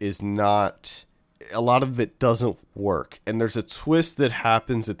of it doesn't work. And there's a twist that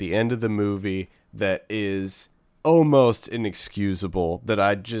happens at the end of the movie that is almost inexcusable, that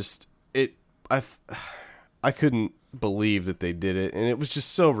I couldn't believe that they did it. And it was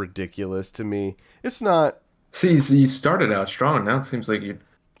just so ridiculous to me. It's not. See, so you started out strong. Now it seems like you.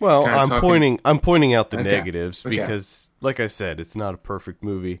 Well, kinda I'm talking- pointing out the Okay. negatives Okay. because, like I said, it's not a perfect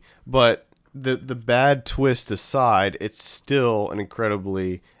movie. But the bad twist aside, it's still an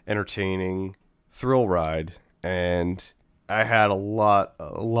incredibly entertaining thrill ride, and I had a lot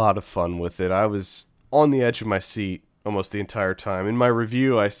of fun with it. I was on the edge of my seat almost the entire time. In my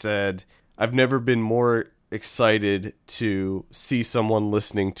review, I said I've never been more excited to see someone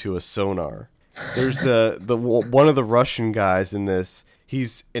listening to a sonar. There's one of the Russian guys in this.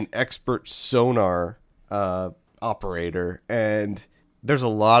 He's an expert sonar operator, and there's a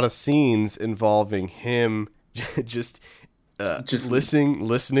lot of scenes involving him just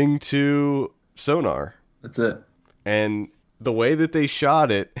listening to sonar. That's it. And the way that they shot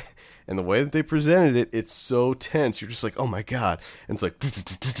it and the way that they presented it, it's so tense. You're just like, oh my God. And it's like,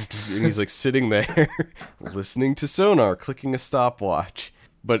 and he's like sitting there listening to sonar, clicking a stopwatch.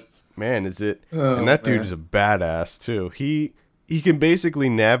 But man, is it, and that dude is a badass too. He can basically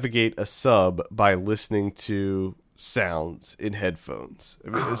navigate a sub by listening to sounds in headphones. I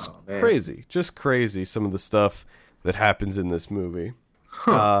mean, it's man. crazy, just crazy, some of the stuff that happens in this movie.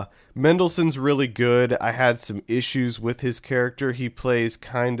 Huh. Mendelssohn's really good. I had some issues with his character. He plays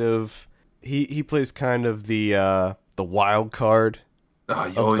kind of he plays kind of the wild card Oh, you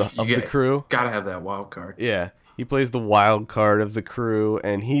of the always of the crew. gotta have that wild card. Yeah, he plays the wild card of the crew,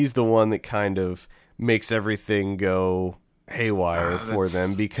 and he's the one that kind of makes everything go haywire for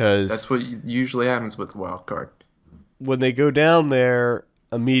them because That's what usually happens with the wild card. when they go down there,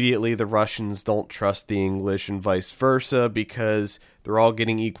 immediately the Russians don't trust the English and vice versa because they're all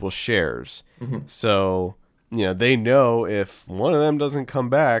getting equal shares. So, they know if one of them doesn't come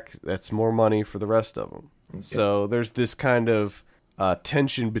back, that's more money for the rest of them. So there's this kind of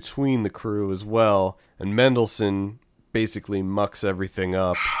tension between the crew as well, and Mendelssohn basically mucks everything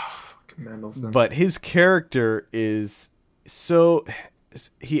up. Mendelssohn. But his character is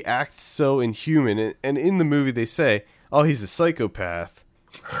he acts so inhuman, and in the movie they say, oh, he's a psychopath,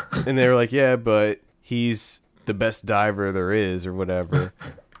 and they're like, yeah, but he's the best diver there is or whatever.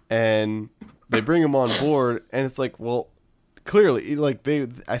 And they bring him on board, and it's like, well, clearly, like,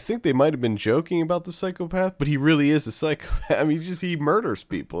 I think they might have been joking about the psychopath, but he really is a psychopath. I mean, he murders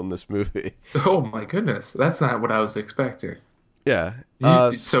people in this movie. Oh my goodness, that's not what I was expecting. Yeah.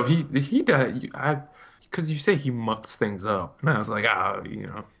 So he does. Because you say he mucks things up, and I was like,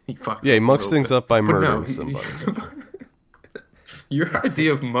 he fucks. Yeah, he up a mucks little things bit. up by But murdering somebody. Your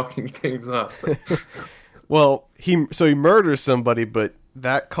idea of mucking things up. Well, he murders somebody, but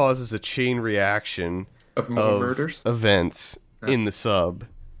that causes a chain reaction Of more murders? events in the sub.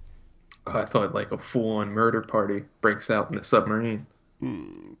 I thought like a full-on murder party breaks out in the submarine.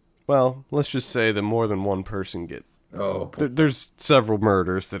 Well, let's just say that more than one person get. Oh, boy. There's several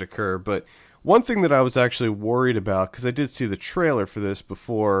murders that occur, but one thing that I was actually worried about, because I did see the trailer for this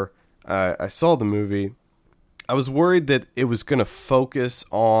before I saw the movie, I was worried that it was going to focus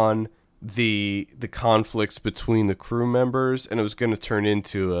on the conflicts between the crew members, and it was going to turn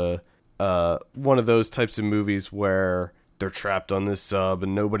into one of those types of movies where they're trapped on this sub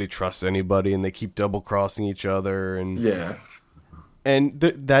and nobody trusts anybody and they keep double crossing each other, and Yeah.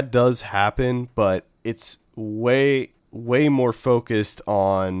 that does happen, but it's way more focused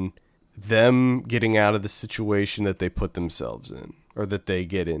on them getting out of the situation that they put themselves in or that they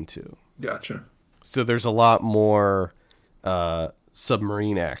get into. Gotcha. So there's a lot more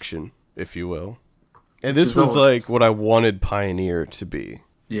submarine action, if you will. And this was like what I wanted Pioneer to be.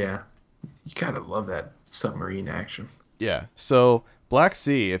 Yeah. You gotta love that submarine action. Yeah. So Black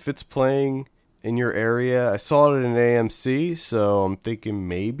Sea, if it's playing in your area, I saw it in AMC, so I'm thinking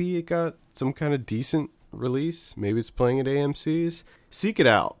maybe it got some kind of decent release. Maybe it's playing at AMC's. Seek it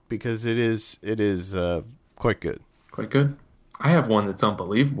out because it is quite good. Quite good. I have one that's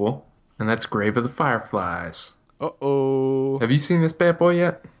unbelievable, and that's Grave of the Fireflies. Uh-oh. Have you seen this bad boy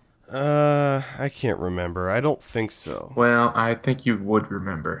yet? I can't remember. I don't think so. Well, I think you would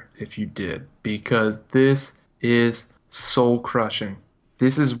remember if you did, because this is soul crushing.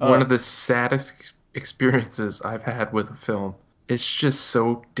 This is one of the saddest experiences I've had with a film. It's just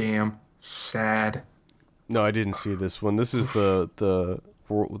so damn sad. No, I didn't see this one. This is the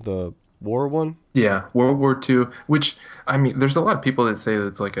war one? Yeah, World War II, which, I mean, there's a lot of people that say that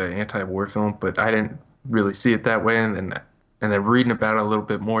it's like an anti-war film, but I didn't really see it that way, and then reading about it a little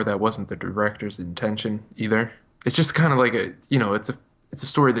bit more, that wasn't the director's intention either. It's just kind of like it's a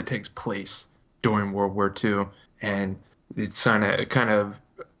story that takes place during World War II, and it's kind of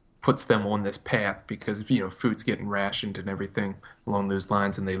puts them on this path because food's getting rationed and everything along those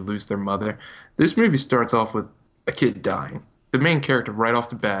lines, and they lose their mother. This movie starts off with a kid dying. The main character, right off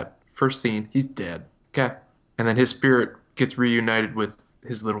the bat, first scene, he's dead. Okay, and then his spirit gets reunited with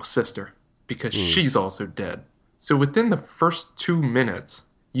his little sister because she's also dead. So within the first 2 minutes,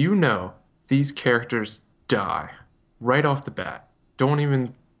 these characters die right off the bat. Don't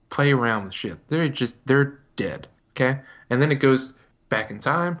even play around with shit. They're dead. Okay? And then it goes back in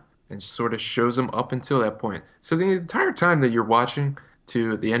time and sort of shows them up until that point. So the entire time that you're watching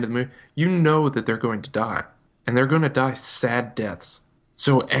to the end of the movie, you know that they're going to die. And they're going to die sad deaths.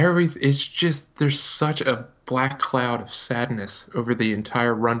 So it's just, there's such a black cloud of sadness over the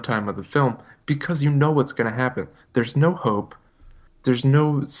entire runtime of the film because you know what's going to happen. There's no hope. There's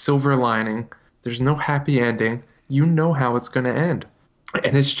no silver lining. There's no happy ending. You know how it's going to end.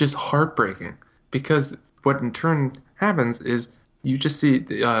 And it's just heartbreaking because what in turn happens is you just see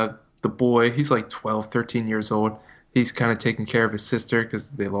the boy, he's like 12, 13 years old. He's kind of taking care of his sister because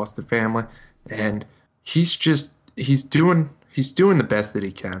they lost their family. And he's doing the best that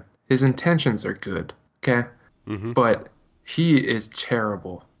he can. His intentions are good, okay? Mm-hmm. But he is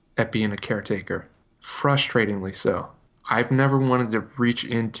terrible at being a caretaker. Frustratingly so. I've never wanted to reach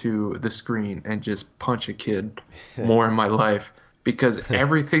into the screen and just punch a kid more in my life because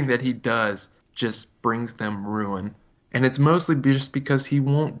everything that he does just brings them ruin. And it's mostly just because he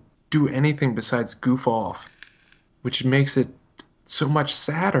won't do anything besides goof off, which makes it so much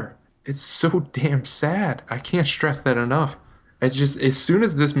sadder. It's so damn sad. I can't stress that enough. I just, as soon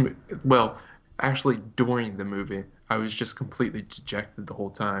as well, actually during the movie, I was just completely dejected the whole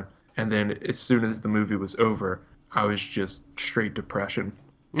time. And then as soon as the movie was over, I was just straight depression.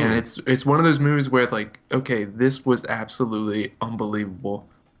 And it's one of those movies where like, okay, this was absolutely unbelievable,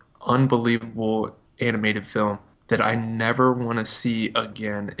 unbelievable animated film that I never want to see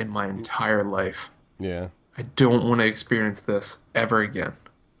again in my entire life. Yeah. I don't want to experience this ever again.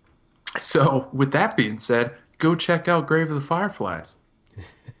 So, with that being said, go check out Grave of the Fireflies.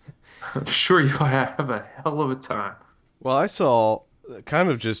 I'm sure you'll have a hell of a time. Well, I saw, kind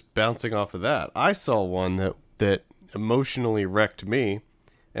of just bouncing off of that, I saw one that emotionally wrecked me,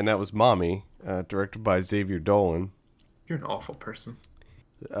 and that was Mommy, directed by Xavier Dolan. You're an awful person.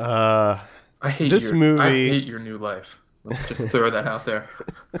 Uh, I hate this movie. I hate your new life. Let's just throw that out there.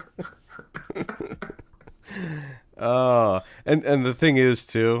 And the thing is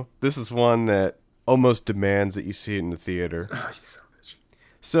too, this is one that almost demands that you see it in the theater. Oh, you son of a bitch.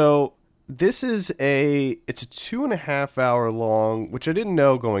 So this is it's a 2.5 hour long, which I didn't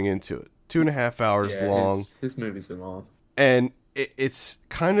know going into it. 2.5 hours long. His movies are long. And it's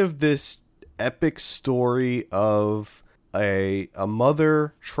kind of this epic story of a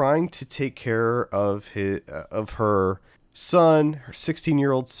mother trying to take care of her son, her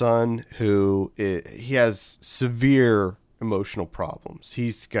 16-year-old son, who he has severe emotional problems.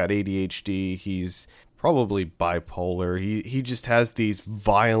 He's got ADHD. He's probably bipolar. He just has these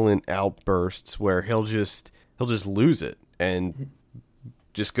violent outbursts where he'll just lose it and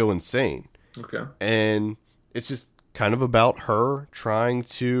just go insane. Okay. And it's just kind of about her trying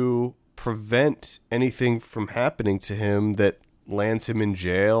to prevent anything from happening to him that lands him in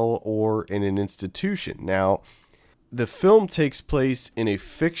jail or in an institution. Now, the film takes place in a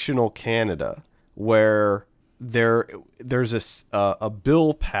fictional Canada where there's a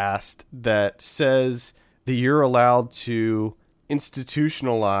bill passed that says that you're allowed to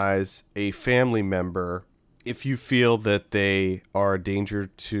institutionalize a family member if you feel that they are a danger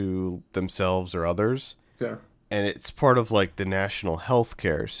to themselves or others. Yeah. And it's part of like the national health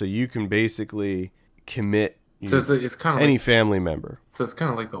care. So you can basically commit it's kind of any like, family member. so it's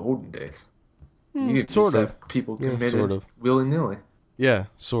kind of like the olden days. You could sort just of. have people Yeah, committed sort of. willy-nilly. Yeah,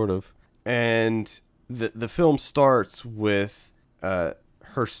 sort of. And the film starts with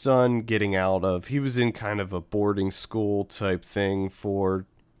her son getting out of... He was in kind of a boarding school type thing for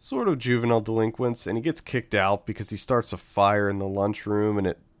sort of juvenile delinquents, and he gets kicked out because he starts a fire in the lunchroom, and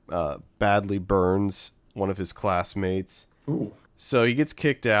it badly burns one of his classmates. Ooh. So he gets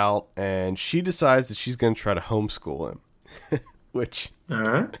kicked out, and she decides that she's going to try to homeschool him, which All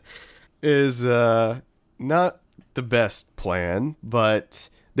right. is not the best plan, but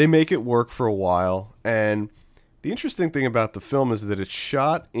they make it work for a while. And the interesting thing about the film is that it's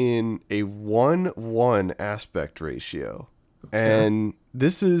shot in a 1:1 aspect ratio. Okay. And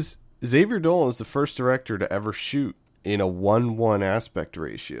this is... Xavier Dolan is the first director to ever shoot in a 1:1 aspect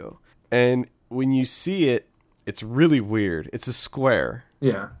ratio. And when you see it, it's really weird. It's a square.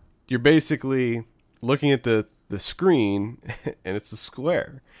 Yeah. You're basically looking at the screen, and it's a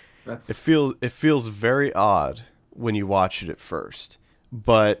square. That's It feels very odd when you watch it at first,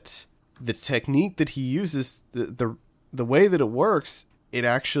 but the technique that he uses, the way that it works, it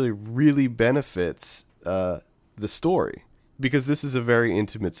actually really benefits the story, because this is a very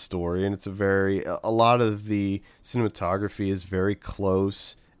intimate story, and it's a lot of the cinematography is very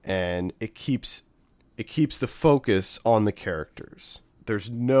close, and it keeps the focus on the characters. There's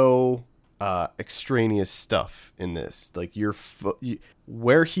no extraneous stuff in this. Like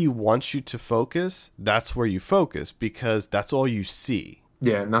where he wants you to focus, that's where you focus, because that's all you see.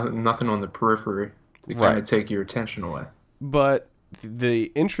 yeah, nothing on the periphery to kind Right. of take your attention away. But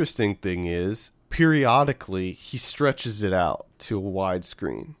the interesting thing is, periodically he stretches it out to a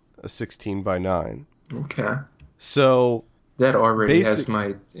widescreen, a 16:9. Okay. So That already has Basic-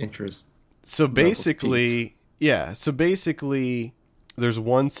 my interest. So Levels basically, yeah. So basically, there's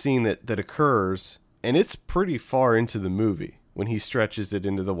one scene that occurs, and it's pretty far into the movie when he stretches it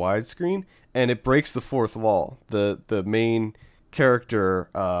into the widescreen, and it breaks the fourth wall. The main character,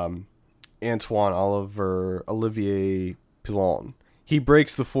 Olivier Pilon, he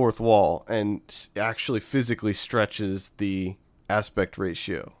breaks the fourth wall and actually physically stretches the aspect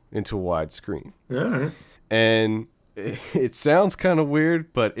ratio into a widescreen. All right. And it sounds kind of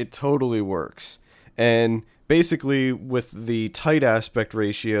weird, but it totally works. And basically, with the tight aspect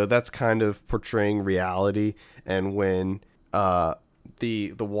ratio, that's kind of portraying reality. And when uh,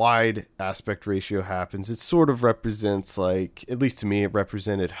 the wide aspect ratio happens, it sort of represents, like, at least to me, it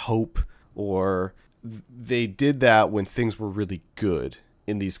represented hope, or they did that when things were really good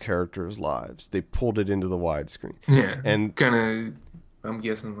in these characters' lives. They pulled it into the widescreen. Yeah, And kind of. I'm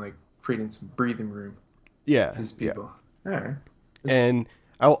guessing like creating some breathing room. yeah, These yeah. people. All right. And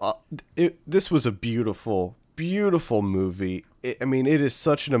this was a beautiful, beautiful movie. I mean, it is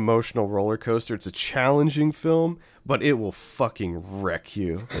such an emotional roller coaster. It's a challenging film, but it will fucking wreck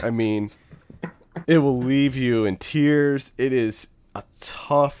you. I mean, it will leave you in tears. It is a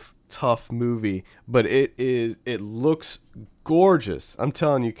tough, tough movie, but it looks gorgeous. I'm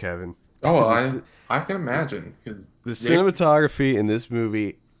telling you, Kevin. Oh, I can imagine because The cinematography in this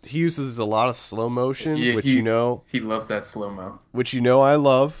movie, he uses a lot of slow motion, which he loves that slow mo. I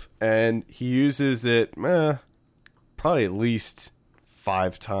love, and he uses it probably at least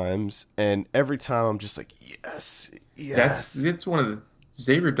 5 times, and every time I'm just like, yes, yes. It's one of the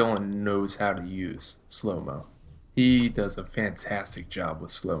Xavier Dolan knows how to use slow mo. He does a fantastic job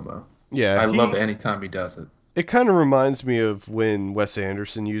with slow mo. Yeah, I love it anytime he does it. It kind of reminds me of when Wes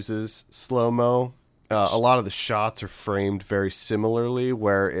Anderson uses slow mo. A lot of the shots are framed very similarly,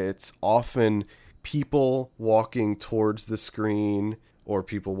 where it's often people walking towards the screen or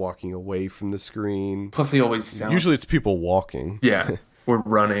people walking away from the screen. Plus, he always sounds. Usually it's people walking. Yeah, or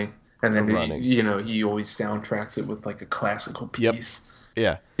running. And then, running. He always soundtracks it with like a classical piece.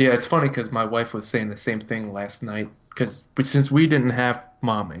 Yeah. Yeah, it's funny because my wife was saying the same thing last night. Because since we didn't have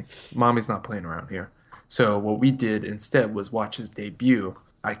Mommy's not playing around here. So what we did instead was watch his debut,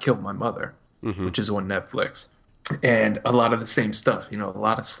 I Killed My Mother, which is on Netflix. And a lot of the same stuff, a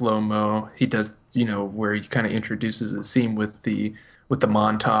lot of slow-mo. He does, where he kind of introduces a scene with the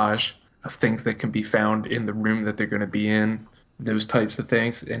montage of things that can be found in the room that they're going to be in, those types of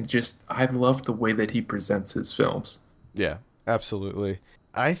things. And just, I love the way that he presents his films. Yeah, absolutely.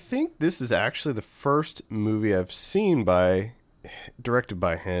 I think this is actually the first movie I've seen directed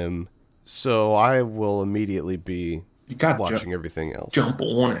by him, so I will immediately be watching everything else. Jump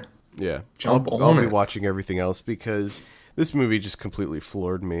on it. Yeah, I'll be watching everything else because this movie just completely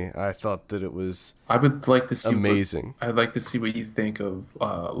floored me. I thought that it was I would like to see amazing. I'd like to see what you think of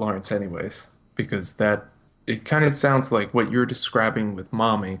Lawrence anyways, because it kind of sounds like what you're describing with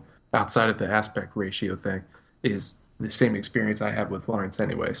Mommy, outside of the aspect ratio thing, is the same experience I had with Lawrence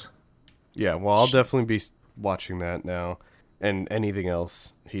anyways. Yeah, well, I'll definitely be watching that now and anything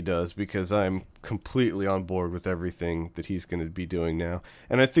else he does because I'm completely on board with everything that he's going to be doing now.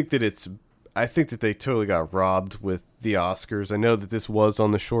 And I think that they totally got robbed with the Oscars. I know that this was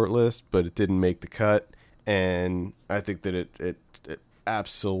on the short list, but it didn't make the cut, and I think that it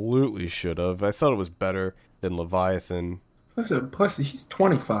absolutely should have. I thought it was better than Leviathan. Plus he's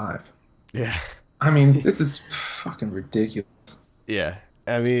 25. Yeah. I mean, this is fucking ridiculous. Yeah.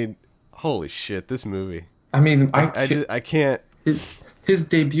 I mean, holy shit, this movie. I mean, I can't. His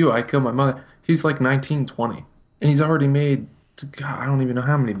debut, I Killed My Mother, he's like 19, 20. And he's already made, God, I don't even know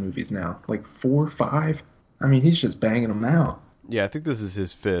how many movies now. Like 4, 5? I mean, he's just banging them out. Yeah, I think this is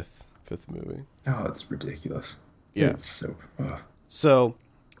his fifth movie. Oh, it's ridiculous. Yeah. It's so... So,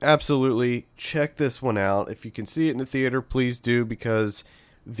 absolutely, check this one out. If you can see it in the theater, please do, because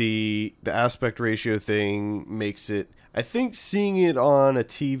the aspect ratio thing makes it... I think seeing it on a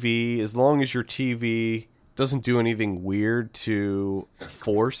TV, as long as your TV doesn't do anything weird to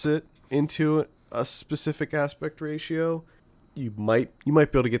force it into a specific aspect ratio, you might be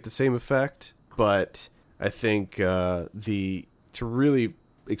able to get the same effect. But I think to really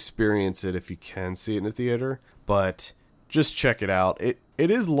experience it, if you can see it in a theater, but just check it out. It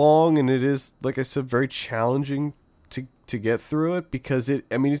is long, and it is, like I said, very challenging to get through it because it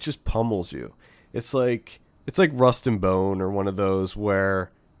just pummels you. It's like Rust and Bone or one of those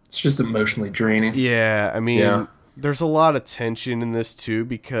where it's just emotionally draining. Yeah, I mean, there's a lot of tension in this too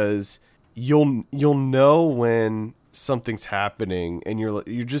because you'll know when something's happening and you're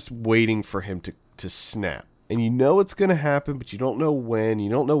just waiting for him to snap. And you know it's going to happen, but you don't know when, you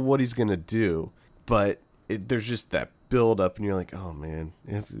don't know what he's going to do. But there's just that build up and you're like, "Oh man,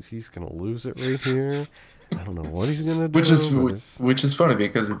 he's going to lose it right here. I don't know what he's going to do." Which is funny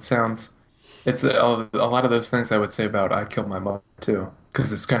because it's a lot of those things I would say about I Killed My Mother too,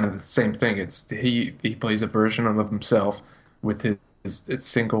 because it's kind of the same thing. It's he plays a version of himself with his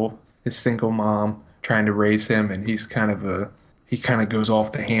single mom trying to raise him, and he kind of goes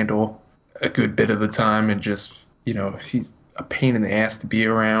off the handle a good bit of the time, and just he's a pain in the ass to be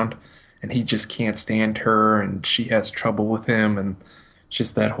around, and he just can't stand her, and she has trouble with him, and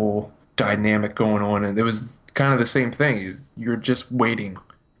just that whole dynamic going on. And it was kind of the same thing. You're just waiting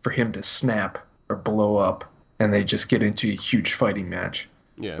for him to snap or blow up, and they just get into a huge fighting match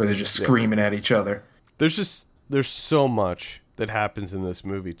Yeah. where they're just Yeah. screaming at each other. There's so much that happens in this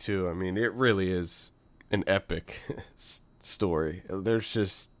movie too. I mean, it really is an epic story. There's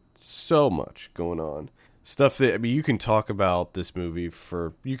just so much going on. Stuff that, I mean, you can talk about this movie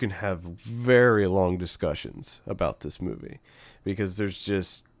you can have very long discussions about this movie because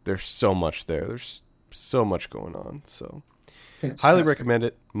there's so much there. There's so much going on. So highly recommend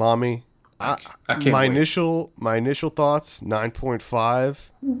it. Mommy. I can't wait. My initial thoughts,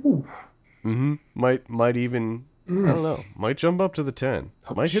 9.5. Might even I don't know. Might jump up to the 10.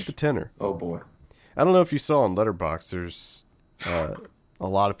 Might hit the 10er. Oh boy. I don't know if you saw on Letterboxd, there's a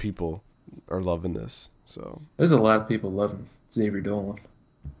lot of people are loving this. So There's a lot of people loving Xavier Dolan.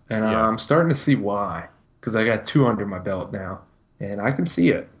 And Yeah. I'm starting to see why. Because I got two under my belt now. And I can see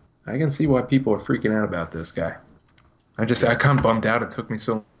it. I can see why people are freaking out about this guy. I kind of bummed out it took me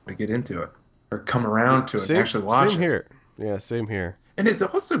so long to get into it. Or come around to it and actually watch same it. here. Yeah, same here. And it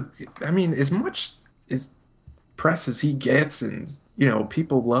also, I mean, as much as press as he gets and,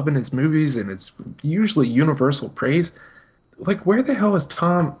 people loving his movies and it's usually universal praise, like, where the hell is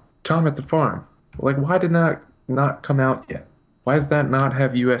Tom at the Farm? Like, why did not come out yet? Why does that not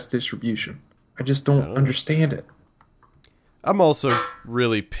have U.S. distribution? I just don't understand it. I'm also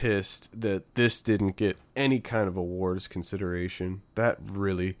really pissed that this didn't get any kind of awards consideration.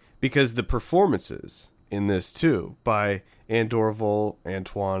 Because the performances in this too by Anne Dorval,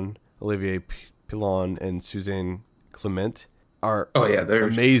 Antoine Olivier Pilon, and Suzanne Clement are they're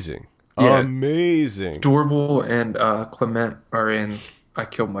amazing. Yeah. Amazing. Dorval and Clement are in I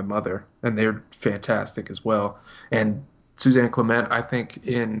Killed My Mother, and they're fantastic as well. And Suzanne Clement, I think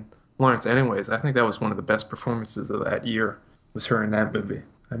in Lawrence Anyways, I think that was one of the best performances of that year, was her in that movie.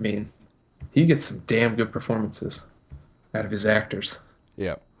 I mean, he gets some damn good performances out of his actors.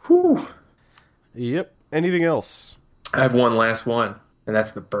 Yeah. Whew. Yep. Anything else? I have one last one, and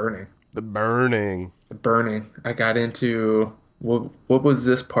that's The Burning. The Burning. The Burning. I got into what was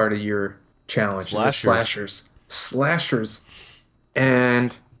this part of your challenge? Is it slashers. Slashers.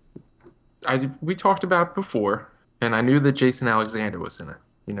 And we talked about it before, and I knew that Jason Alexander was in it.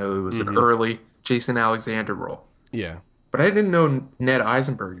 It was an early Jason Alexander role. Yeah. But I didn't know Ned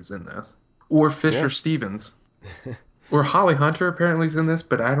Eisenberg is in this, or Fisher Stevens, or Holly Hunter apparently is in this,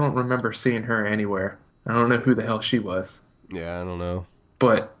 but I don't remember seeing her anywhere. I don't know who the hell she was. Yeah, I don't know.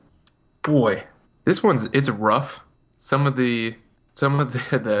 But boy, it's rough. Some of the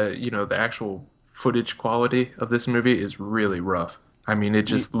the actual footage quality of this movie is really rough. I mean, it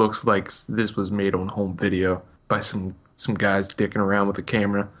just looks like this was made on home video by some guys dicking around with a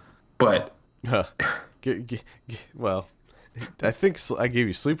camera. But well, I think I gave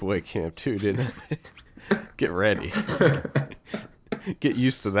you sleepaway camp too, didn't I? Get ready. Get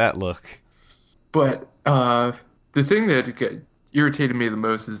used to that look. But the thing that irritated me the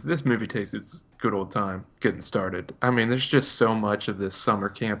most is this movie takes its good old time getting started. I mean, there's just so much of this summer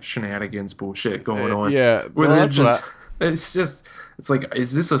camp shenanigans bullshit going on. Yeah, where they're just, it's like,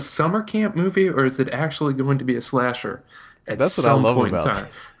 is this a summer camp movie or is it actually going to be a slasher at that's what some I love point about in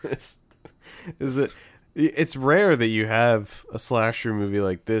time? is it's rare that you have a slasher movie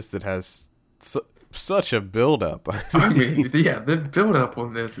like this that has such a build-up. I mean, yeah, the build-up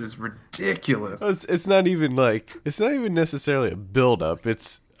on this is ridiculous. It's not even necessarily a build-up.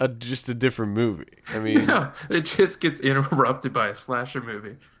 It's just a different movie. I mean, No, it just gets interrupted by a slasher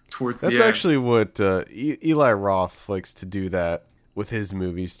movie towards the end. that's actually what Eli Roth likes to do that with his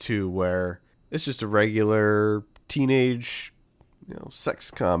movies too, where it's just a regular teenage,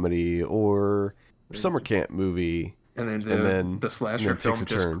 sex comedy or summer camp movie, and then the slasher film takes a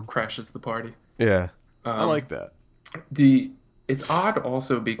just turn. crashes the party. Yeah, I like that. It's odd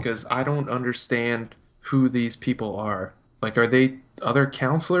also because I don't understand who these people are. Like, are they other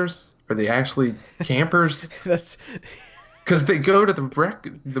counselors? Are they actually campers? That's Because they go to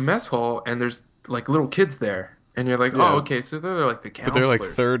the mess hall and there's like little kids there, and you're like, Yeah. oh, okay, so they're like the but counselors. they're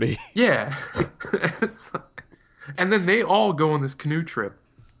like 30. Yeah. And then they all go on this canoe trip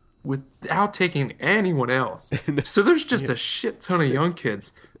without taking anyone else. So there's just a shit ton of young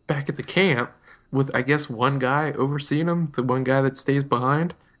kids back at the camp with, I guess, one guy overseeing them, the one guy that stays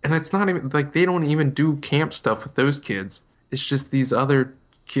behind. And it's not even like they don't even do camp stuff with those kids. It's just these other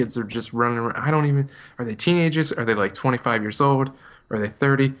kids are just running around. Are they teenagers? Are they like 25 years old? Are they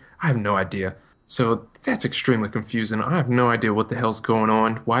 30? I have no idea. So that's extremely confusing. I have no idea what the hell's going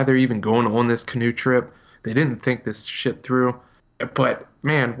on, why they're even going on this canoe trip. They didn't think this shit through. But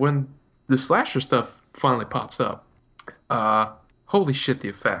man, when the slasher stuff finally pops up, holy shit, the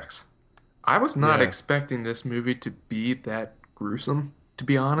effects. I was not Yeah. expecting this movie to be that gruesome, to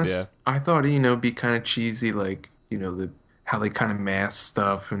be Yeah. honest. I thought, it'd be kind of cheesy, like, how they kind of mask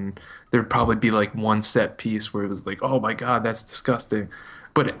stuff, and there'd probably be like one set piece where it was like, oh my God, that's disgusting.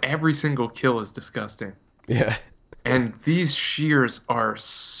 But every single kill is disgusting. Yeah. And these shears are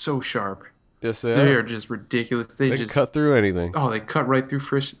so sharp. Yes, they They are. are just ridiculous. They They can just, cut through anything. oh, they cut right through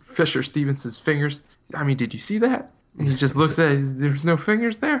Fisher Stevenson's fingers. I mean, did you see that? And he just looks at it, there's no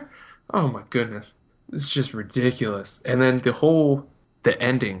fingers there. Oh my goodness. It's just ridiculous. And then the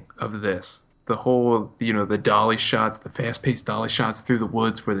ending of this, the whole, the dolly shots, the fast-paced dolly shots through the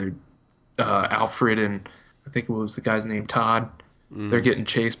woods where they're Alfred and I think it was the guy's name Todd. They're getting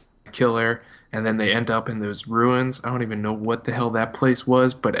chased by a killer, and then they end up in those ruins. I don't even know what the hell that place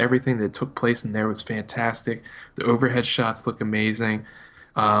was, but everything that took place in there was fantastic. The overhead shots look amazing.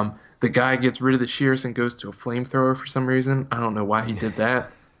 The guy gets rid of the shears and goes to a flamethrower for some reason. I don't know why he did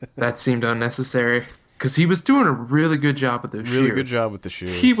that. That seemed unnecessary because he was doing a really good job with those Really shears. good job with the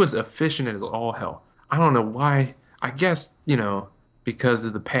shears. He was efficient as all hell. I don't know why. I guess, because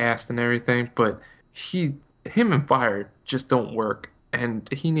of the past and everything, but him and fire just don't work, and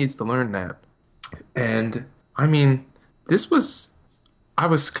he needs to learn that. And I mean, I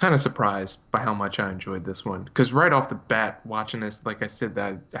was kind of surprised by how much I enjoyed this one because right off the bat, watching this, like I said,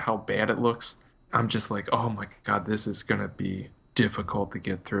 that how bad it looks, I'm just like, oh my God, this is gonna be difficult to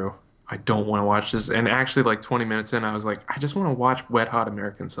get through. I don't want to watch this. And actually, like 20 minutes in, I was like, I just want to watch Wet Hot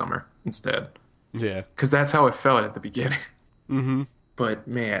American Summer instead. Yeah. Because that's how it felt at the beginning. Mm-hmm. But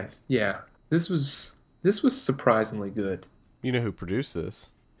man, yeah, this was surprisingly good. You know who produced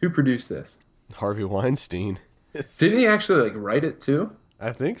this? Who produced this? Harvey Weinstein. Didn't he actually like write it too?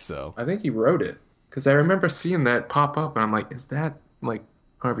 I think so. I think he wrote it. Because I remember seeing that pop up and I'm like, is that like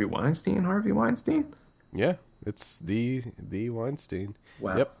Harvey Weinstein? Harvey Weinstein? Yeah. It's the Weinstein.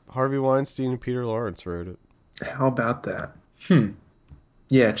 Wow. Yep. Harvey Weinstein and Peter Lawrence wrote it. How about that?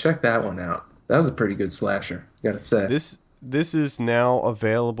 Yeah, check that one out. That was a pretty good slasher, gotta say. This is now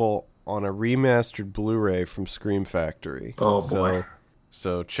available on a remastered Blu-ray from Scream Factory. Oh boy.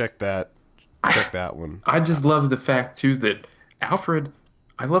 So check that. Check that one. I just love the fact too that Alfred,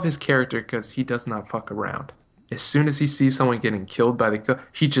 I love his character because he does not fuck around. As soon as he sees someone getting killed by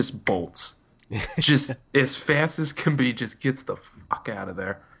he just bolts. Just as fast as can be, just gets the fuck out of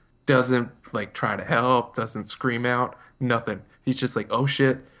there. Doesn't like try to help, doesn't scream out, nothing. He's just like, oh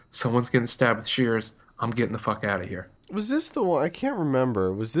shit, someone's getting stabbed with shears. I'm getting the fuck out of here. Was this the one? I can't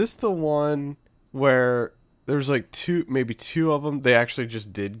remember. Was this the one where there's like maybe two of them? They actually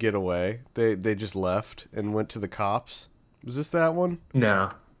just did get away. They just left and went to the cops. Was this that one?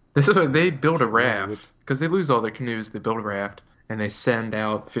 No. This is they build a raft because they lose all their canoes. They build a raft and they send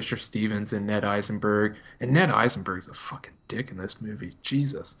out Fisher Stevens and Ned Eisenberg. And Ned Eisenberg's a fucking dick in this movie.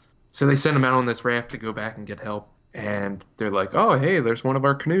 Jesus. So they send him out on this raft to go back and get help. And they're like, oh, hey, there's one of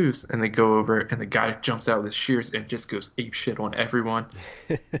our canoes. And they go over and the guy jumps out with his shears and just goes ape shit on everyone.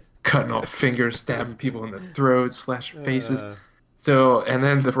 Cutting off fingers, stabbing people in the throat, slashing faces. So, and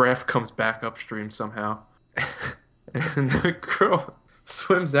then the raft comes back upstream somehow. And the girl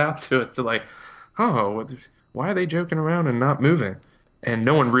swims out to it to like, oh, why are they joking around and not moving? And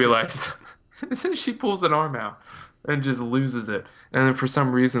no one realizes. And then she pulls an arm out and just loses it. And then for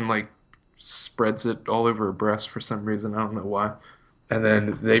some reason, like, spreads it all over her breast for some reason. I don't know why. And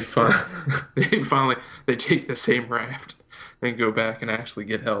then they finally they take the same raft and go back and actually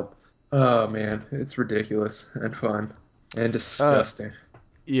get help. Oh man, it's ridiculous and fun and disgusting.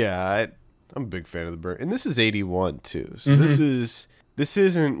 Yeah, I'm a big fan of the burn. And this is 81 too. So this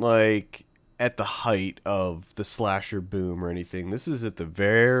isn't like at the height of the slasher boom or anything. This is at the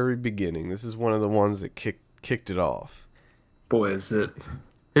very beginning. This is one of the ones that kicked it off. Boy,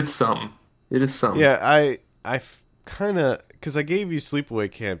 it's something. It is something. Yeah, I kind of, because I gave you Sleepaway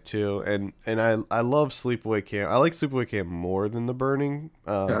Camp too, and I love Sleepaway Camp. I like Sleepaway Camp more than The Burning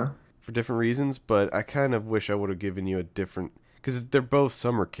for different reasons, but I kind of wish I would have given you a different, because they're both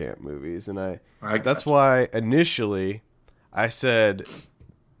summer camp movies, and that's why initially I said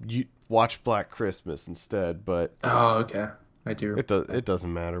you watch Black Christmas instead, but oh, okay. I do. It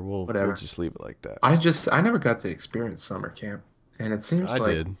doesn't matter. We'll just leave it like that. I never got to experience summer camp, and it seems like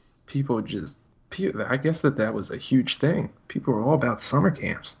did. I guess that was a huge thing. People were all about summer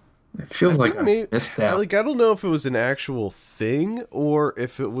camps. It feels like I missed out. Like, I don't know if it was an actual thing or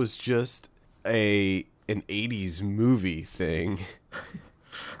if it was just an 80s movie thing.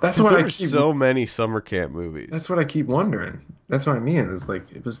 That's what there were so many summer camp movies. That's what I keep wondering. That's what I mean. It's like,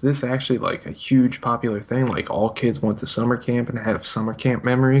 was this actually like a huge popular thing? Like all kids went to summer camp and have summer camp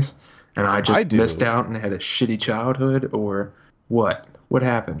memories, and I just missed out and had a shitty childhood, or what? What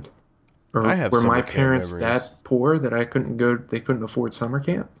happened? Or I have were my summer camp parents memories. that poor that I couldn't go, they couldn't afford summer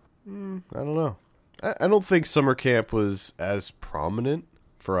camp? I don't know. I don't think summer camp was as prominent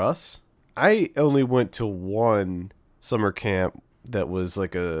for us. I only went to one summer camp that was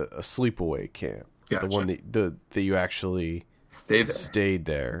like a sleepaway camp. The one Gotcha. that you actually Stay there. stayed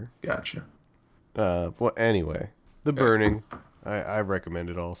there. Gotcha. Well, anyway, The Burning, I recommend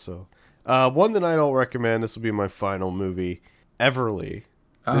it also. One that I don't recommend. This will be my final movie, Everly.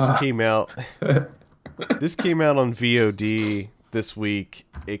 This came out. This came out on VOD this week.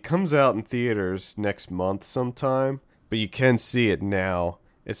 It comes out in theaters next month sometime, but you can see it now.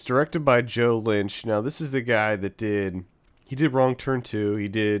 It's directed by Joe Lynch. Now, this is the guy that did Wrong Turn 2. He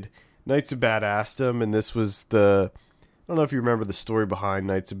did Knights of Badassdom, and this was I don't know if you remember the story behind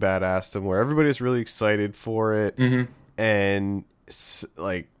Knights of Badassdom, where everybody was really excited for it, and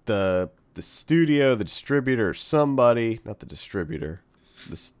like the studio, the distributor, or somebody, not the distributor,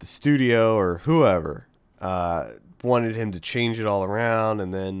 the studio or whoever, wanted him to change it all around,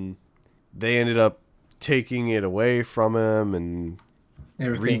 and then they ended up taking it away from him and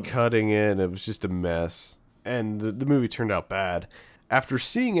Everything. recutting it. It was just a mess, and the movie turned out bad. After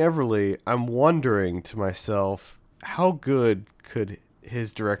seeing Everly, I'm wondering to myself, how good could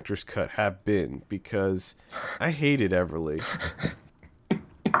his director's cut have been? Because I hated Everly.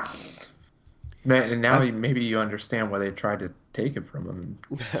 Man, and now maybe you understand why they tried to take it from him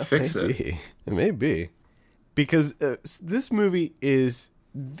and fix it. Maybe. It may be. Because this movie is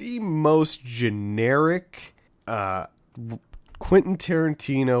the most generic Quentin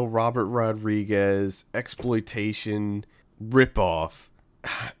Tarantino, Robert Rodriguez exploitation ripoff.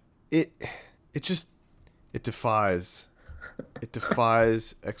 It defies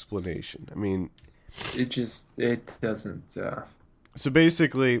explanation. I mean, It doesn't so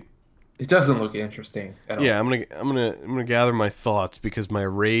basically, it doesn't look interesting at all. yeah, I'm gonna gather my thoughts because my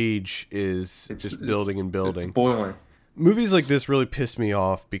rage is just building and building. It's boiling. Movies like this really piss me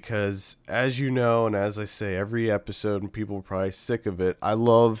off because, as you know, and as I say every episode, and people are probably sick of it, I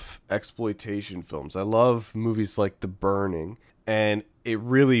love exploitation films. I love movies like The Burning, and it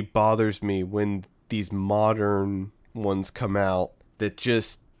really bothers me when these modern ones come out that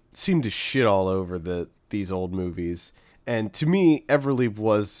just seem to shit all over these old movies. And to me, Everly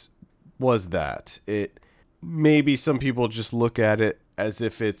was that. It maybe some people just look at it as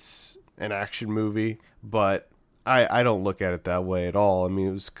if it's an action movie, but I don't look at it that way at all. I mean,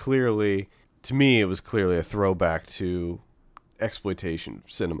 it was clearly a throwback to exploitation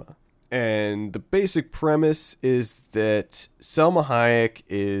cinema. And the basic premise is that Selma Hayek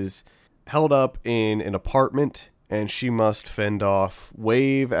is held up in an apartment, and she must fend off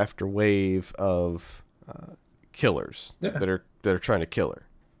wave after wave of killers that are trying to kill her.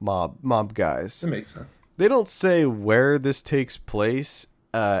 Mob guys. That makes sense. They don't say where this takes place.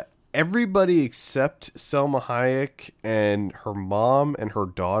 Everybody except Selma Hayek and her mom and her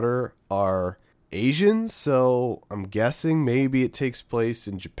daughter are Asian, so I'm guessing maybe it takes place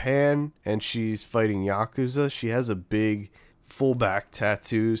in Japan, and she's fighting Yakuza. She has a big full back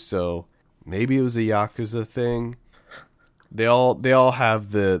tattoo, so maybe it was a Yakuza thing. They all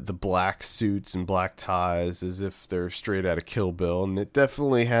have the black suits and black ties as if they're straight out of Kill Bill, and it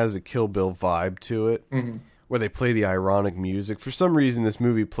definitely has a Kill Bill vibe to it. Mm-hmm. Where they play the ironic music. For some reason, this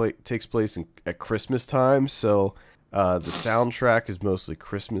movie takes place at Christmas time, so the soundtrack is mostly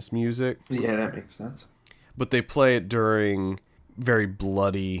Christmas music. Yeah, that makes sense. But they play it during very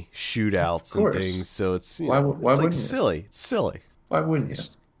bloody shootouts and things, so it's why it's like wouldn't you? silly. It's silly. Why wouldn't you?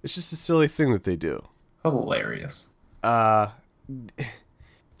 It's just a silly thing that they do. Hilarious.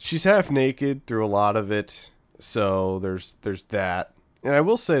 She's half naked through a lot of it, so there's that. And I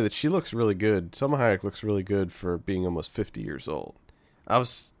will say that she looks really good. Selma Hayek looks really good for being almost 50 years old. I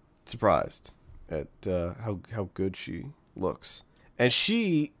was surprised at how good she looks. And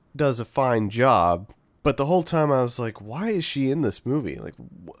she does a fine job, but the whole time I was like, why is she in this movie? Like,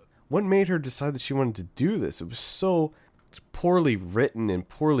 what made her decide that she wanted to do this? It was so poorly written and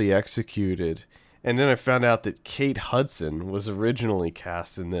poorly executed. And then I found out that Kate Hudson was originally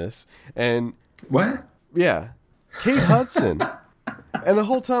cast in this. And What? yeah, Kate Hudson. And the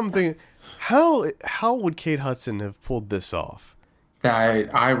whole time I'm thinking, how would Kate Hudson have pulled this off?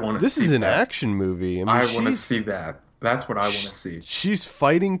 I want to see This is an that. action movie. I mean, I want to see that. That's what I want to see. She's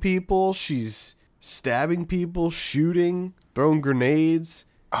fighting people. She's stabbing people, shooting, throwing grenades.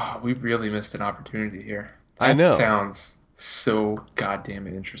 Oh, we really missed an opportunity here. I know. That sounds so goddamn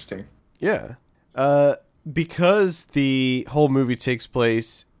interesting. Yeah. Because the whole movie takes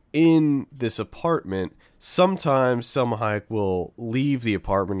place in this apartment, sometimes Selma Hayek will leave the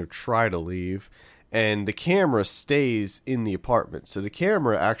apartment or try to leave, and the camera stays in the apartment. So the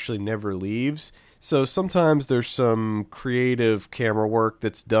camera actually never leaves. So sometimes there's some creative camera work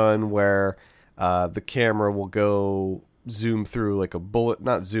that's done where the camera will go zoom through like a bullet,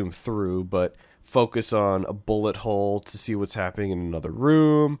 not zoom through, but focus on a bullet hole to see what's happening in another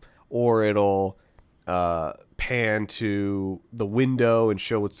room, or it'll pan to the window and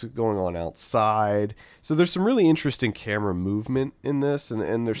show what's going on outside. So there's some really interesting camera movement in this,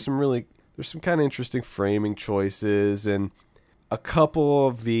 and there's some kind of interesting framing choices, and a couple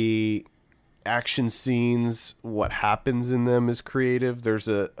of the action scenes, what happens in them is creative. There's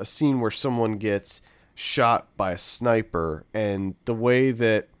a scene where someone gets shot by a sniper, and the way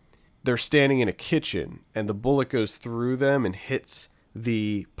that they're standing in a kitchen and the bullet goes through them and hits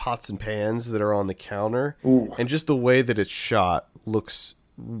the pots and pans that are on the counter. Ooh. And just the way that it's shot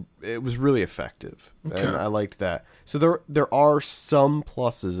it was really effective. Okay. And I liked that. So there are some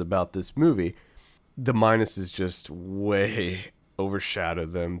pluses about this movie. The minuses just way overshadow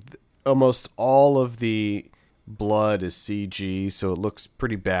them. Almost all of the blood is CG, so it looks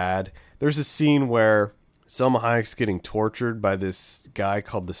pretty bad. There's a scene where Salma Hayek's getting tortured by this guy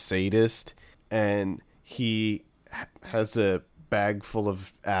called the Sadist, and he has a bag full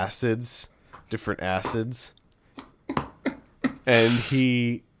of acids, different acids, and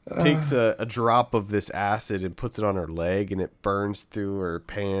he takes a drop of this acid and puts it on her leg, and it burns through her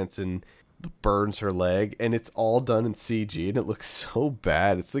pants and burns her leg, and it's all done in CG, and it looks so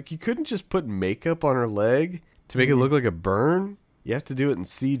bad. It's like you couldn't just put makeup on her leg to make it look like a burn. You have to do it in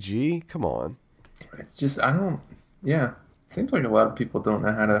CG. Come on. It's just it seems like a lot of people don't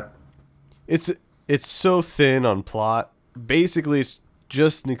know how to. It's so thin on plot. Basically, it's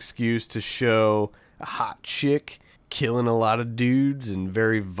just an excuse to show a hot chick killing a lot of dudes in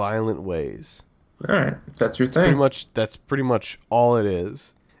very violent ways. All right, if that's your thing. That's pretty much all it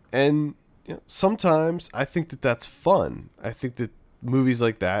is. And sometimes I think that's fun. I think that movies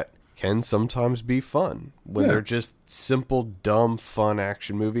like that can sometimes be fun when they're just simple, dumb, fun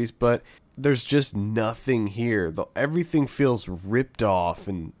action movies. But there's just nothing here. Everything feels ripped off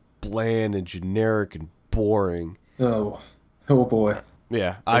and bland and generic and boring. Oh boy.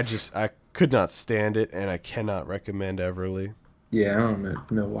 Yeah, I could not stand it, and I cannot recommend Everly. Yeah, I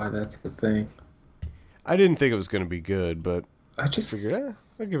don't know why that's the thing. I didn't think it was going to be good, but I just figured,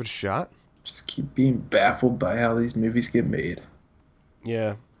 I'll give it a shot. Just keep being baffled by how these movies get made.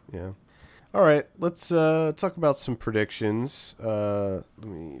 Yeah. All right, let's talk about some predictions. Let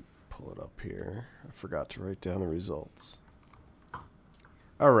me pull it up here. I forgot to write down the results.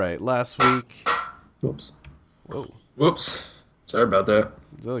 All right, last week. Whoops. Whoa. Whoops. Sorry about that.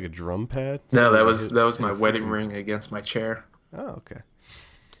 Is that like a drum pad? No, that was my wedding ring against my chair. Oh, okay.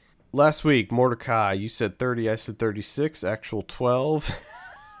 Last week, Mordecai, you said 30, I said 36, actual 12.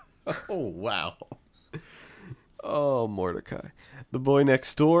 Oh, wow. Oh, Mordecai. The Boy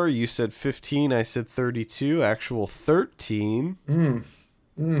Next Door, you said 15, I said 32, actual 13.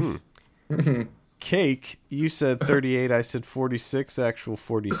 Cake, you said 38, I said 46, actual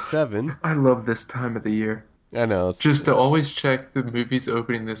 47. I love this time of the year. I know. Just to always check the movies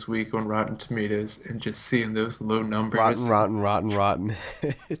opening this week on Rotten Tomatoes and just seeing those low numbers. Rotten.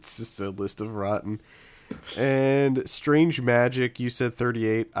 It's just a list of rotten. And Strange Magic, you said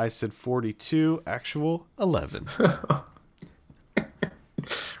 38, I said 42, actual 11.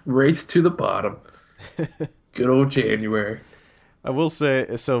 Race to the bottom. Good old January. I will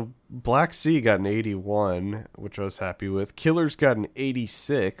say, so Black Sea got an 81, which I was happy with. Killers got an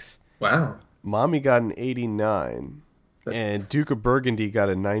 86. Wow. Mommy got an 89. And Duke of Burgundy got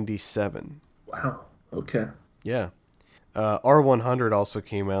a 97. Wow. Okay. Yeah. R100 also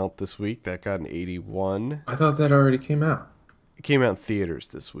came out this week. That got an 81. I thought that already came out. It came out in theaters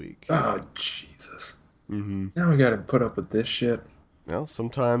this week. Oh, Jesus. Mm-hmm. Now we got to put up with this shit. Well,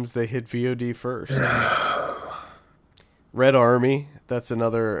 sometimes they hit VOD first. Red Army, that's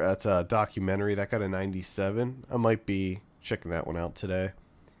a documentary. That got a 97. I might be checking that one out today.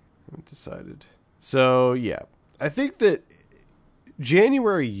 I haven't decided. So, yeah. I think that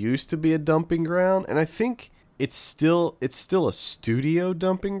January used to be a dumping ground, and I think it's still a studio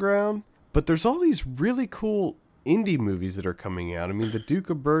dumping ground, but there's all these really cool indie movies that are coming out. I mean, The Duke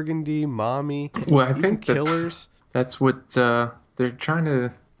of Burgundy, Mommy, well, I think Killers. That's what they're trying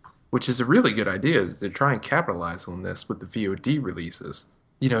to, which is a really good idea, is they're trying to capitalize on this with the VOD releases.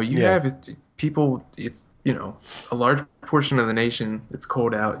 You have people, it's, a large portion of the nation, it's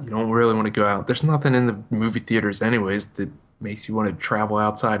cold out. You don't really want to go out. There's nothing in the movie theaters anyways that makes you want to travel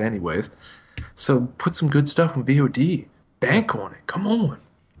outside anyways. So put some good stuff on VOD. Bank on it. Come on.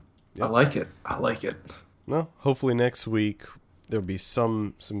 Yep. I like it. Well, hopefully next week there'll be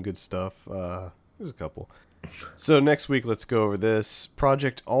some good stuff. There's a couple. So next week, let's go over this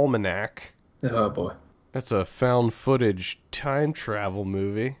Project Almanac. Oh boy. That's a found footage time travel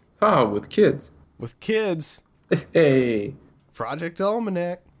movie Oh, with kids. with kids. Hey. Project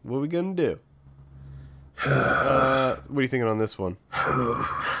Almanac. What are we gonna do? What are you thinking on this one?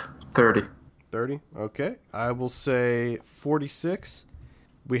 30. 30? Okay. I will say 46.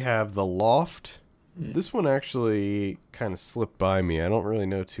 We have The Loft. This one actually kind of slipped by me. I don't really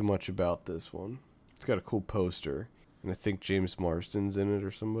know too much about this one. It's got a cool poster. And I think James Marsden's in it or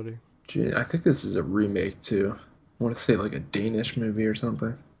somebody. Gee, I think this is a remake too. I want to say like a Danish movie or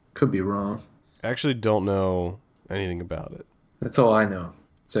something. Could be wrong. I actually don't know anything about it. That's all I know.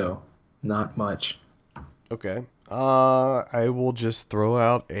 So, not much. Okay. I will just throw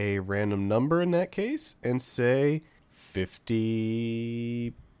out a random number in that case and say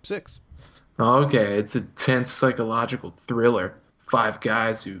 56. Okay, it's a tense psychological thriller. 5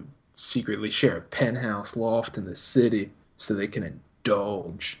 guys who secretly share a penthouse loft in the city so they can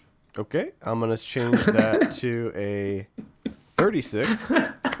indulge. Okay. I'm going to change that to a 36.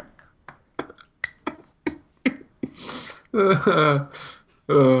 I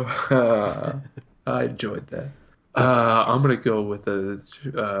enjoyed that. I'm gonna go with a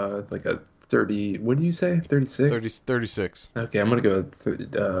like a 30. What do you say? 36? 36. Okay, I'm gonna go with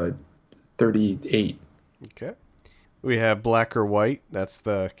 38. Okay. We have Black or White. That's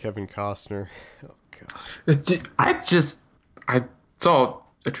the Kevin Costner. Oh, God. I saw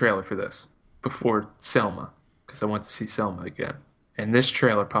a trailer for this before Selma because I went to see Selma again, and this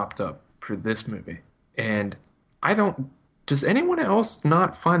trailer popped up for this movie, and I don't. Does anyone else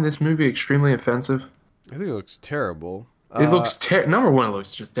not find this movie extremely offensive? I think it looks terrible. It looks number one, it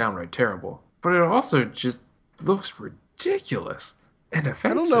looks just downright terrible, but it also just looks ridiculous and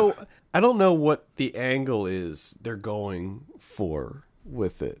offensive. I don't know what the angle is they're going for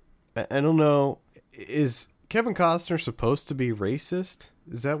with it. I don't know. Is Kevin Costner supposed to be racist?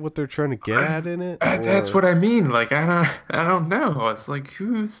 Is that what they're trying to get at in it? That's what I mean. Like I don't know. It's like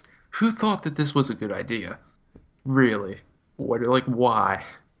who thought that this was a good idea? Really? What? Like why?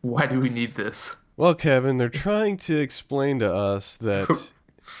 Why do we need this? Well, Kevin, they're trying to explain to us that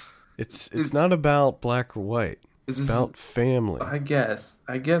it's not about black or white. It's about family. I guess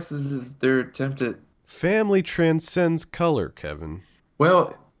this is their attempt at family transcends color, Kevin.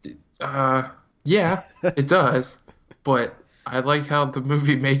 Well, yeah, it does. But I like how the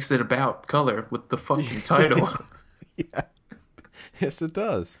movie makes it about color with the fucking title. Yeah. Yes, it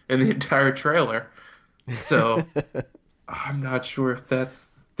does. And the entire trailer. So I'm not sure if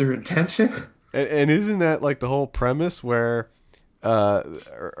that's their intention. And isn't that like the whole premise where,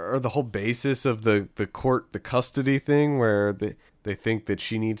 or the whole basis of the court, the custody thing where they think that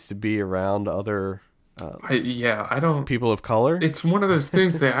she needs to be around other I don't people of color? It's one of those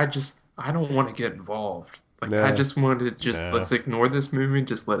things that I don't want to get involved. Like No. I just want to let's ignore this movie,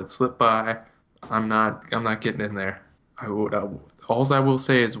 just let it slip by. I'm not getting in there. Alls I will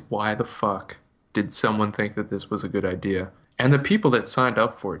say is why the fuck did someone think that this was a good idea? And the people that signed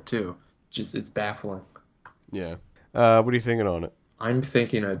up for it too. Just it's baffling. Yeah. What are you thinking on it? I'm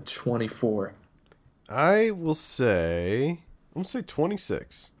thinking a 24. I will say, I'm going to say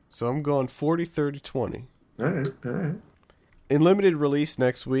 26. So I'm going 40, 30, 20. All right. In limited release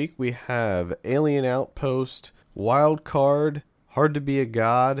next week, we have Alien Outpost, Wild Card, Hard to Be a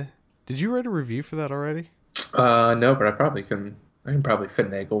God. Did you write a review for that already? No, but I can probably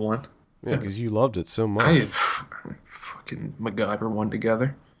finagle one. Yeah, because you loved it so much. I fucking MacGyver one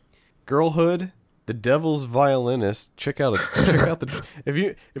together. Girlhood, The Devil's Violinist. Check out the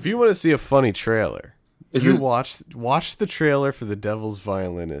if you want to see a funny trailer, watch the trailer for The Devil's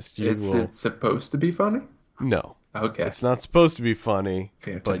Violinist. It's supposed to be funny? No. Okay. It's not supposed to be funny,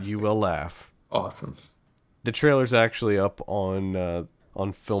 Fantastic. but you will laugh. Awesome. The trailer's actually up on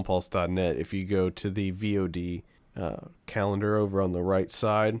filmpulse.net if you go to the VOD calendar over on the right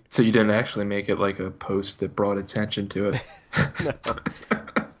side. So you didn't actually make it like a post that brought attention to it?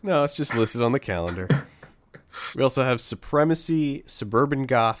 No, it's just listed on the calendar. We also have Supremacy, Suburban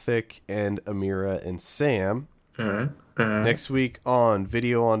Gothic, and Amira and Sam. All right. Next week on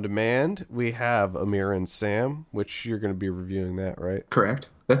Video on Demand, we have Amira and Sam, which you're going to be reviewing that, right? Correct.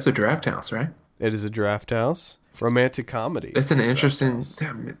 That's the Draft House, right? It is a Draft House. Romantic comedy. That's an interesting...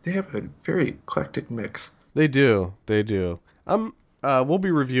 They have a very eclectic mix. They do. We'll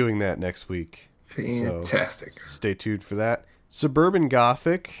be reviewing that next week. Fantastic. So stay tuned for that. Suburban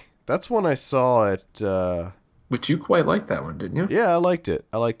Gothic. That's one I saw at... Which you quite liked that one, didn't you? Yeah, I liked it.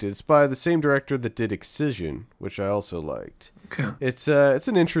 It's by the same director that did Excision, which I also liked. Okay. It's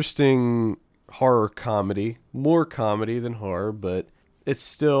an interesting horror comedy. More comedy than horror, but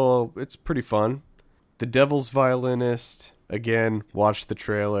it's pretty fun. The Devil's Violinist. Again, watch the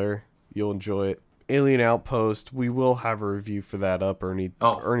trailer. You'll enjoy it. Alien Outpost. We will have a review for that up. Ernie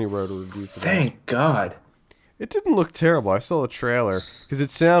wrote a review for that. Thank God. It didn't look terrible. I saw the trailer because it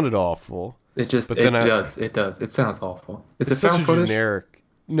sounded awful. It does. It sounds awful. Is it Such found a footage? generic.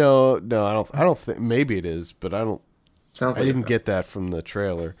 No, I don't think. Maybe it is, but I didn't get that from the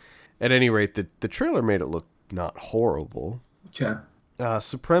trailer. At any rate, the trailer made it look not horrible. Yeah.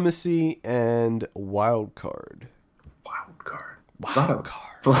 Supremacy and Wild Card. A lot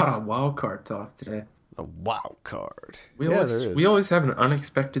of wild card talk today. A wild card. We always have an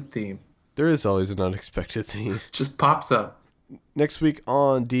unexpected theme. There is always an unexpected theme. It just pops up. Next week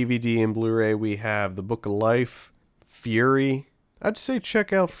on DVD and Blu-ray, we have The Book of Life, Fury. I'd say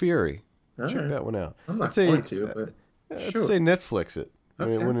check out Fury. Check that one out. I'm not going to, but I'd sure. say Netflix it.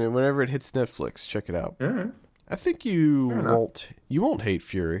 Okay. I mean, whenever it hits Netflix, check it out. All right. I think you won't hate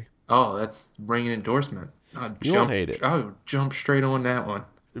Fury. Oh, that's ringing endorsement. You won't hate it. I'll jump straight on that one.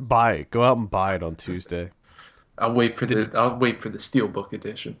 Buy it. Go out and buy it on Tuesday. I'll wait for the Steelbook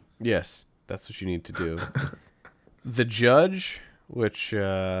edition. Yes, that's what you need to do. The Judge, which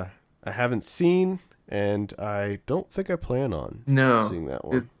I haven't seen, and I don't think I plan on seeing that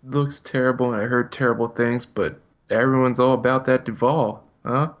one. It looks terrible, and I heard terrible things, but everyone's all about that Duvall,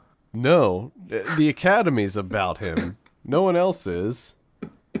 huh? No, the Academy's about him. No one else is.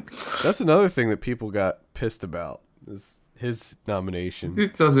 That's another thing that people got pissed about, is his nomination.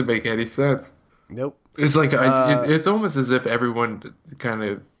 It doesn't make any sense. Nope. It's like it's almost as if everyone kind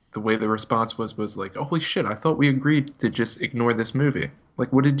of the way the response was like, "Holy shit! I thought we agreed to just ignore this movie.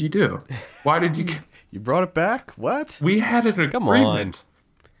 Like, what did you do? Why did you? You brought it back? What? We had an agreement."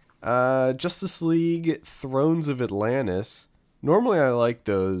 Come on. Justice League: Thrones of Atlantis. Normally, I like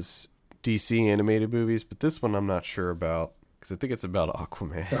those DC animated movies, but this one I'm not sure about because I think it's about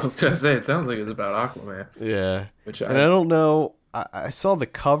Aquaman. I was gonna say it sounds like it's about Aquaman. Yeah, and I don't know. I saw the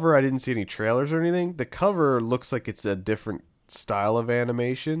cover. I didn't see any trailers or anything. The cover looks like it's a different style of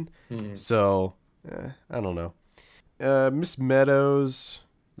animation. So, I don't know. Miss Meadows.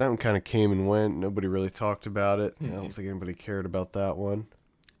 That one kind of came and went. Nobody really talked about it. I don't think anybody cared about that one.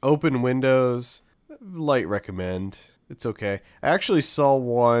 Open Windows. Light recommend. It's okay. I actually saw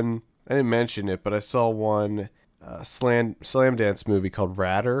one. I didn't mention it, but I saw one slam dance movie called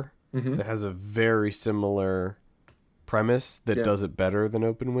Radar that has a very similar premise that does it better than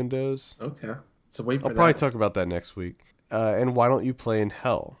Open Windows. Okay. So wait for I'll probably talk about that next week. And Why Don't You Play in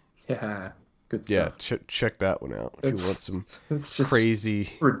Hell? Yeah. Good stuff. Yeah, check that one out if you want some it's just crazy,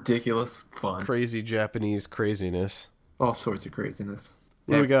 ridiculous fun. Crazy Japanese craziness. All sorts of craziness.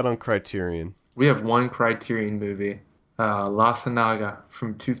 What do we got on Criterion? We have one Criterion movie, La Sanaga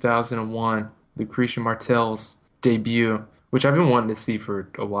from 2001, Lucretia Martel's debut, which I've been wanting to see for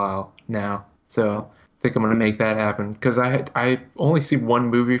a while now. So I think I'm going to make that happen because I only see one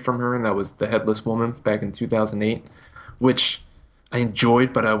movie from her, and that was The Headless Woman back in 2008, which I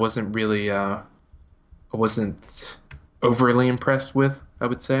enjoyed, but I wasn't really I wasn't overly impressed with, I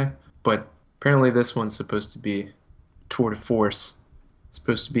would say. But apparently this one's supposed to be tour de force,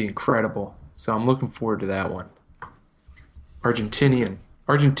 supposed to be incredible. So I'm looking forward to that one. Argentinian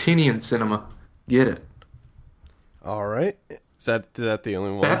cinema, get it. All right. Is that the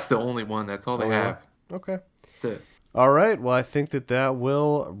only one? That's the only one. That's all they have. Okay. That's it. All right. Well, I think that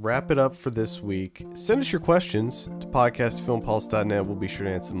will wrap it up for this week. Send us your questions to podcast@filmpulse.net. We'll be sure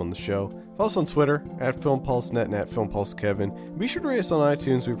to answer them on the show. Follow us on Twitter @FilmPulseNet and @FilmPulseKevin. Be sure to rate us on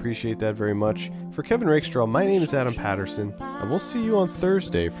iTunes. We appreciate that very much. For Kevin Rakestraw, my name is Adam Patterson, and we'll see you on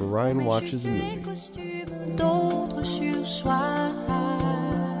Thursday for Ryan Watches a Movie.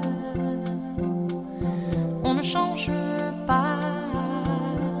 On ne change pas,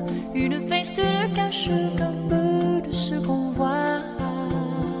 une veste ne cache qu'un peu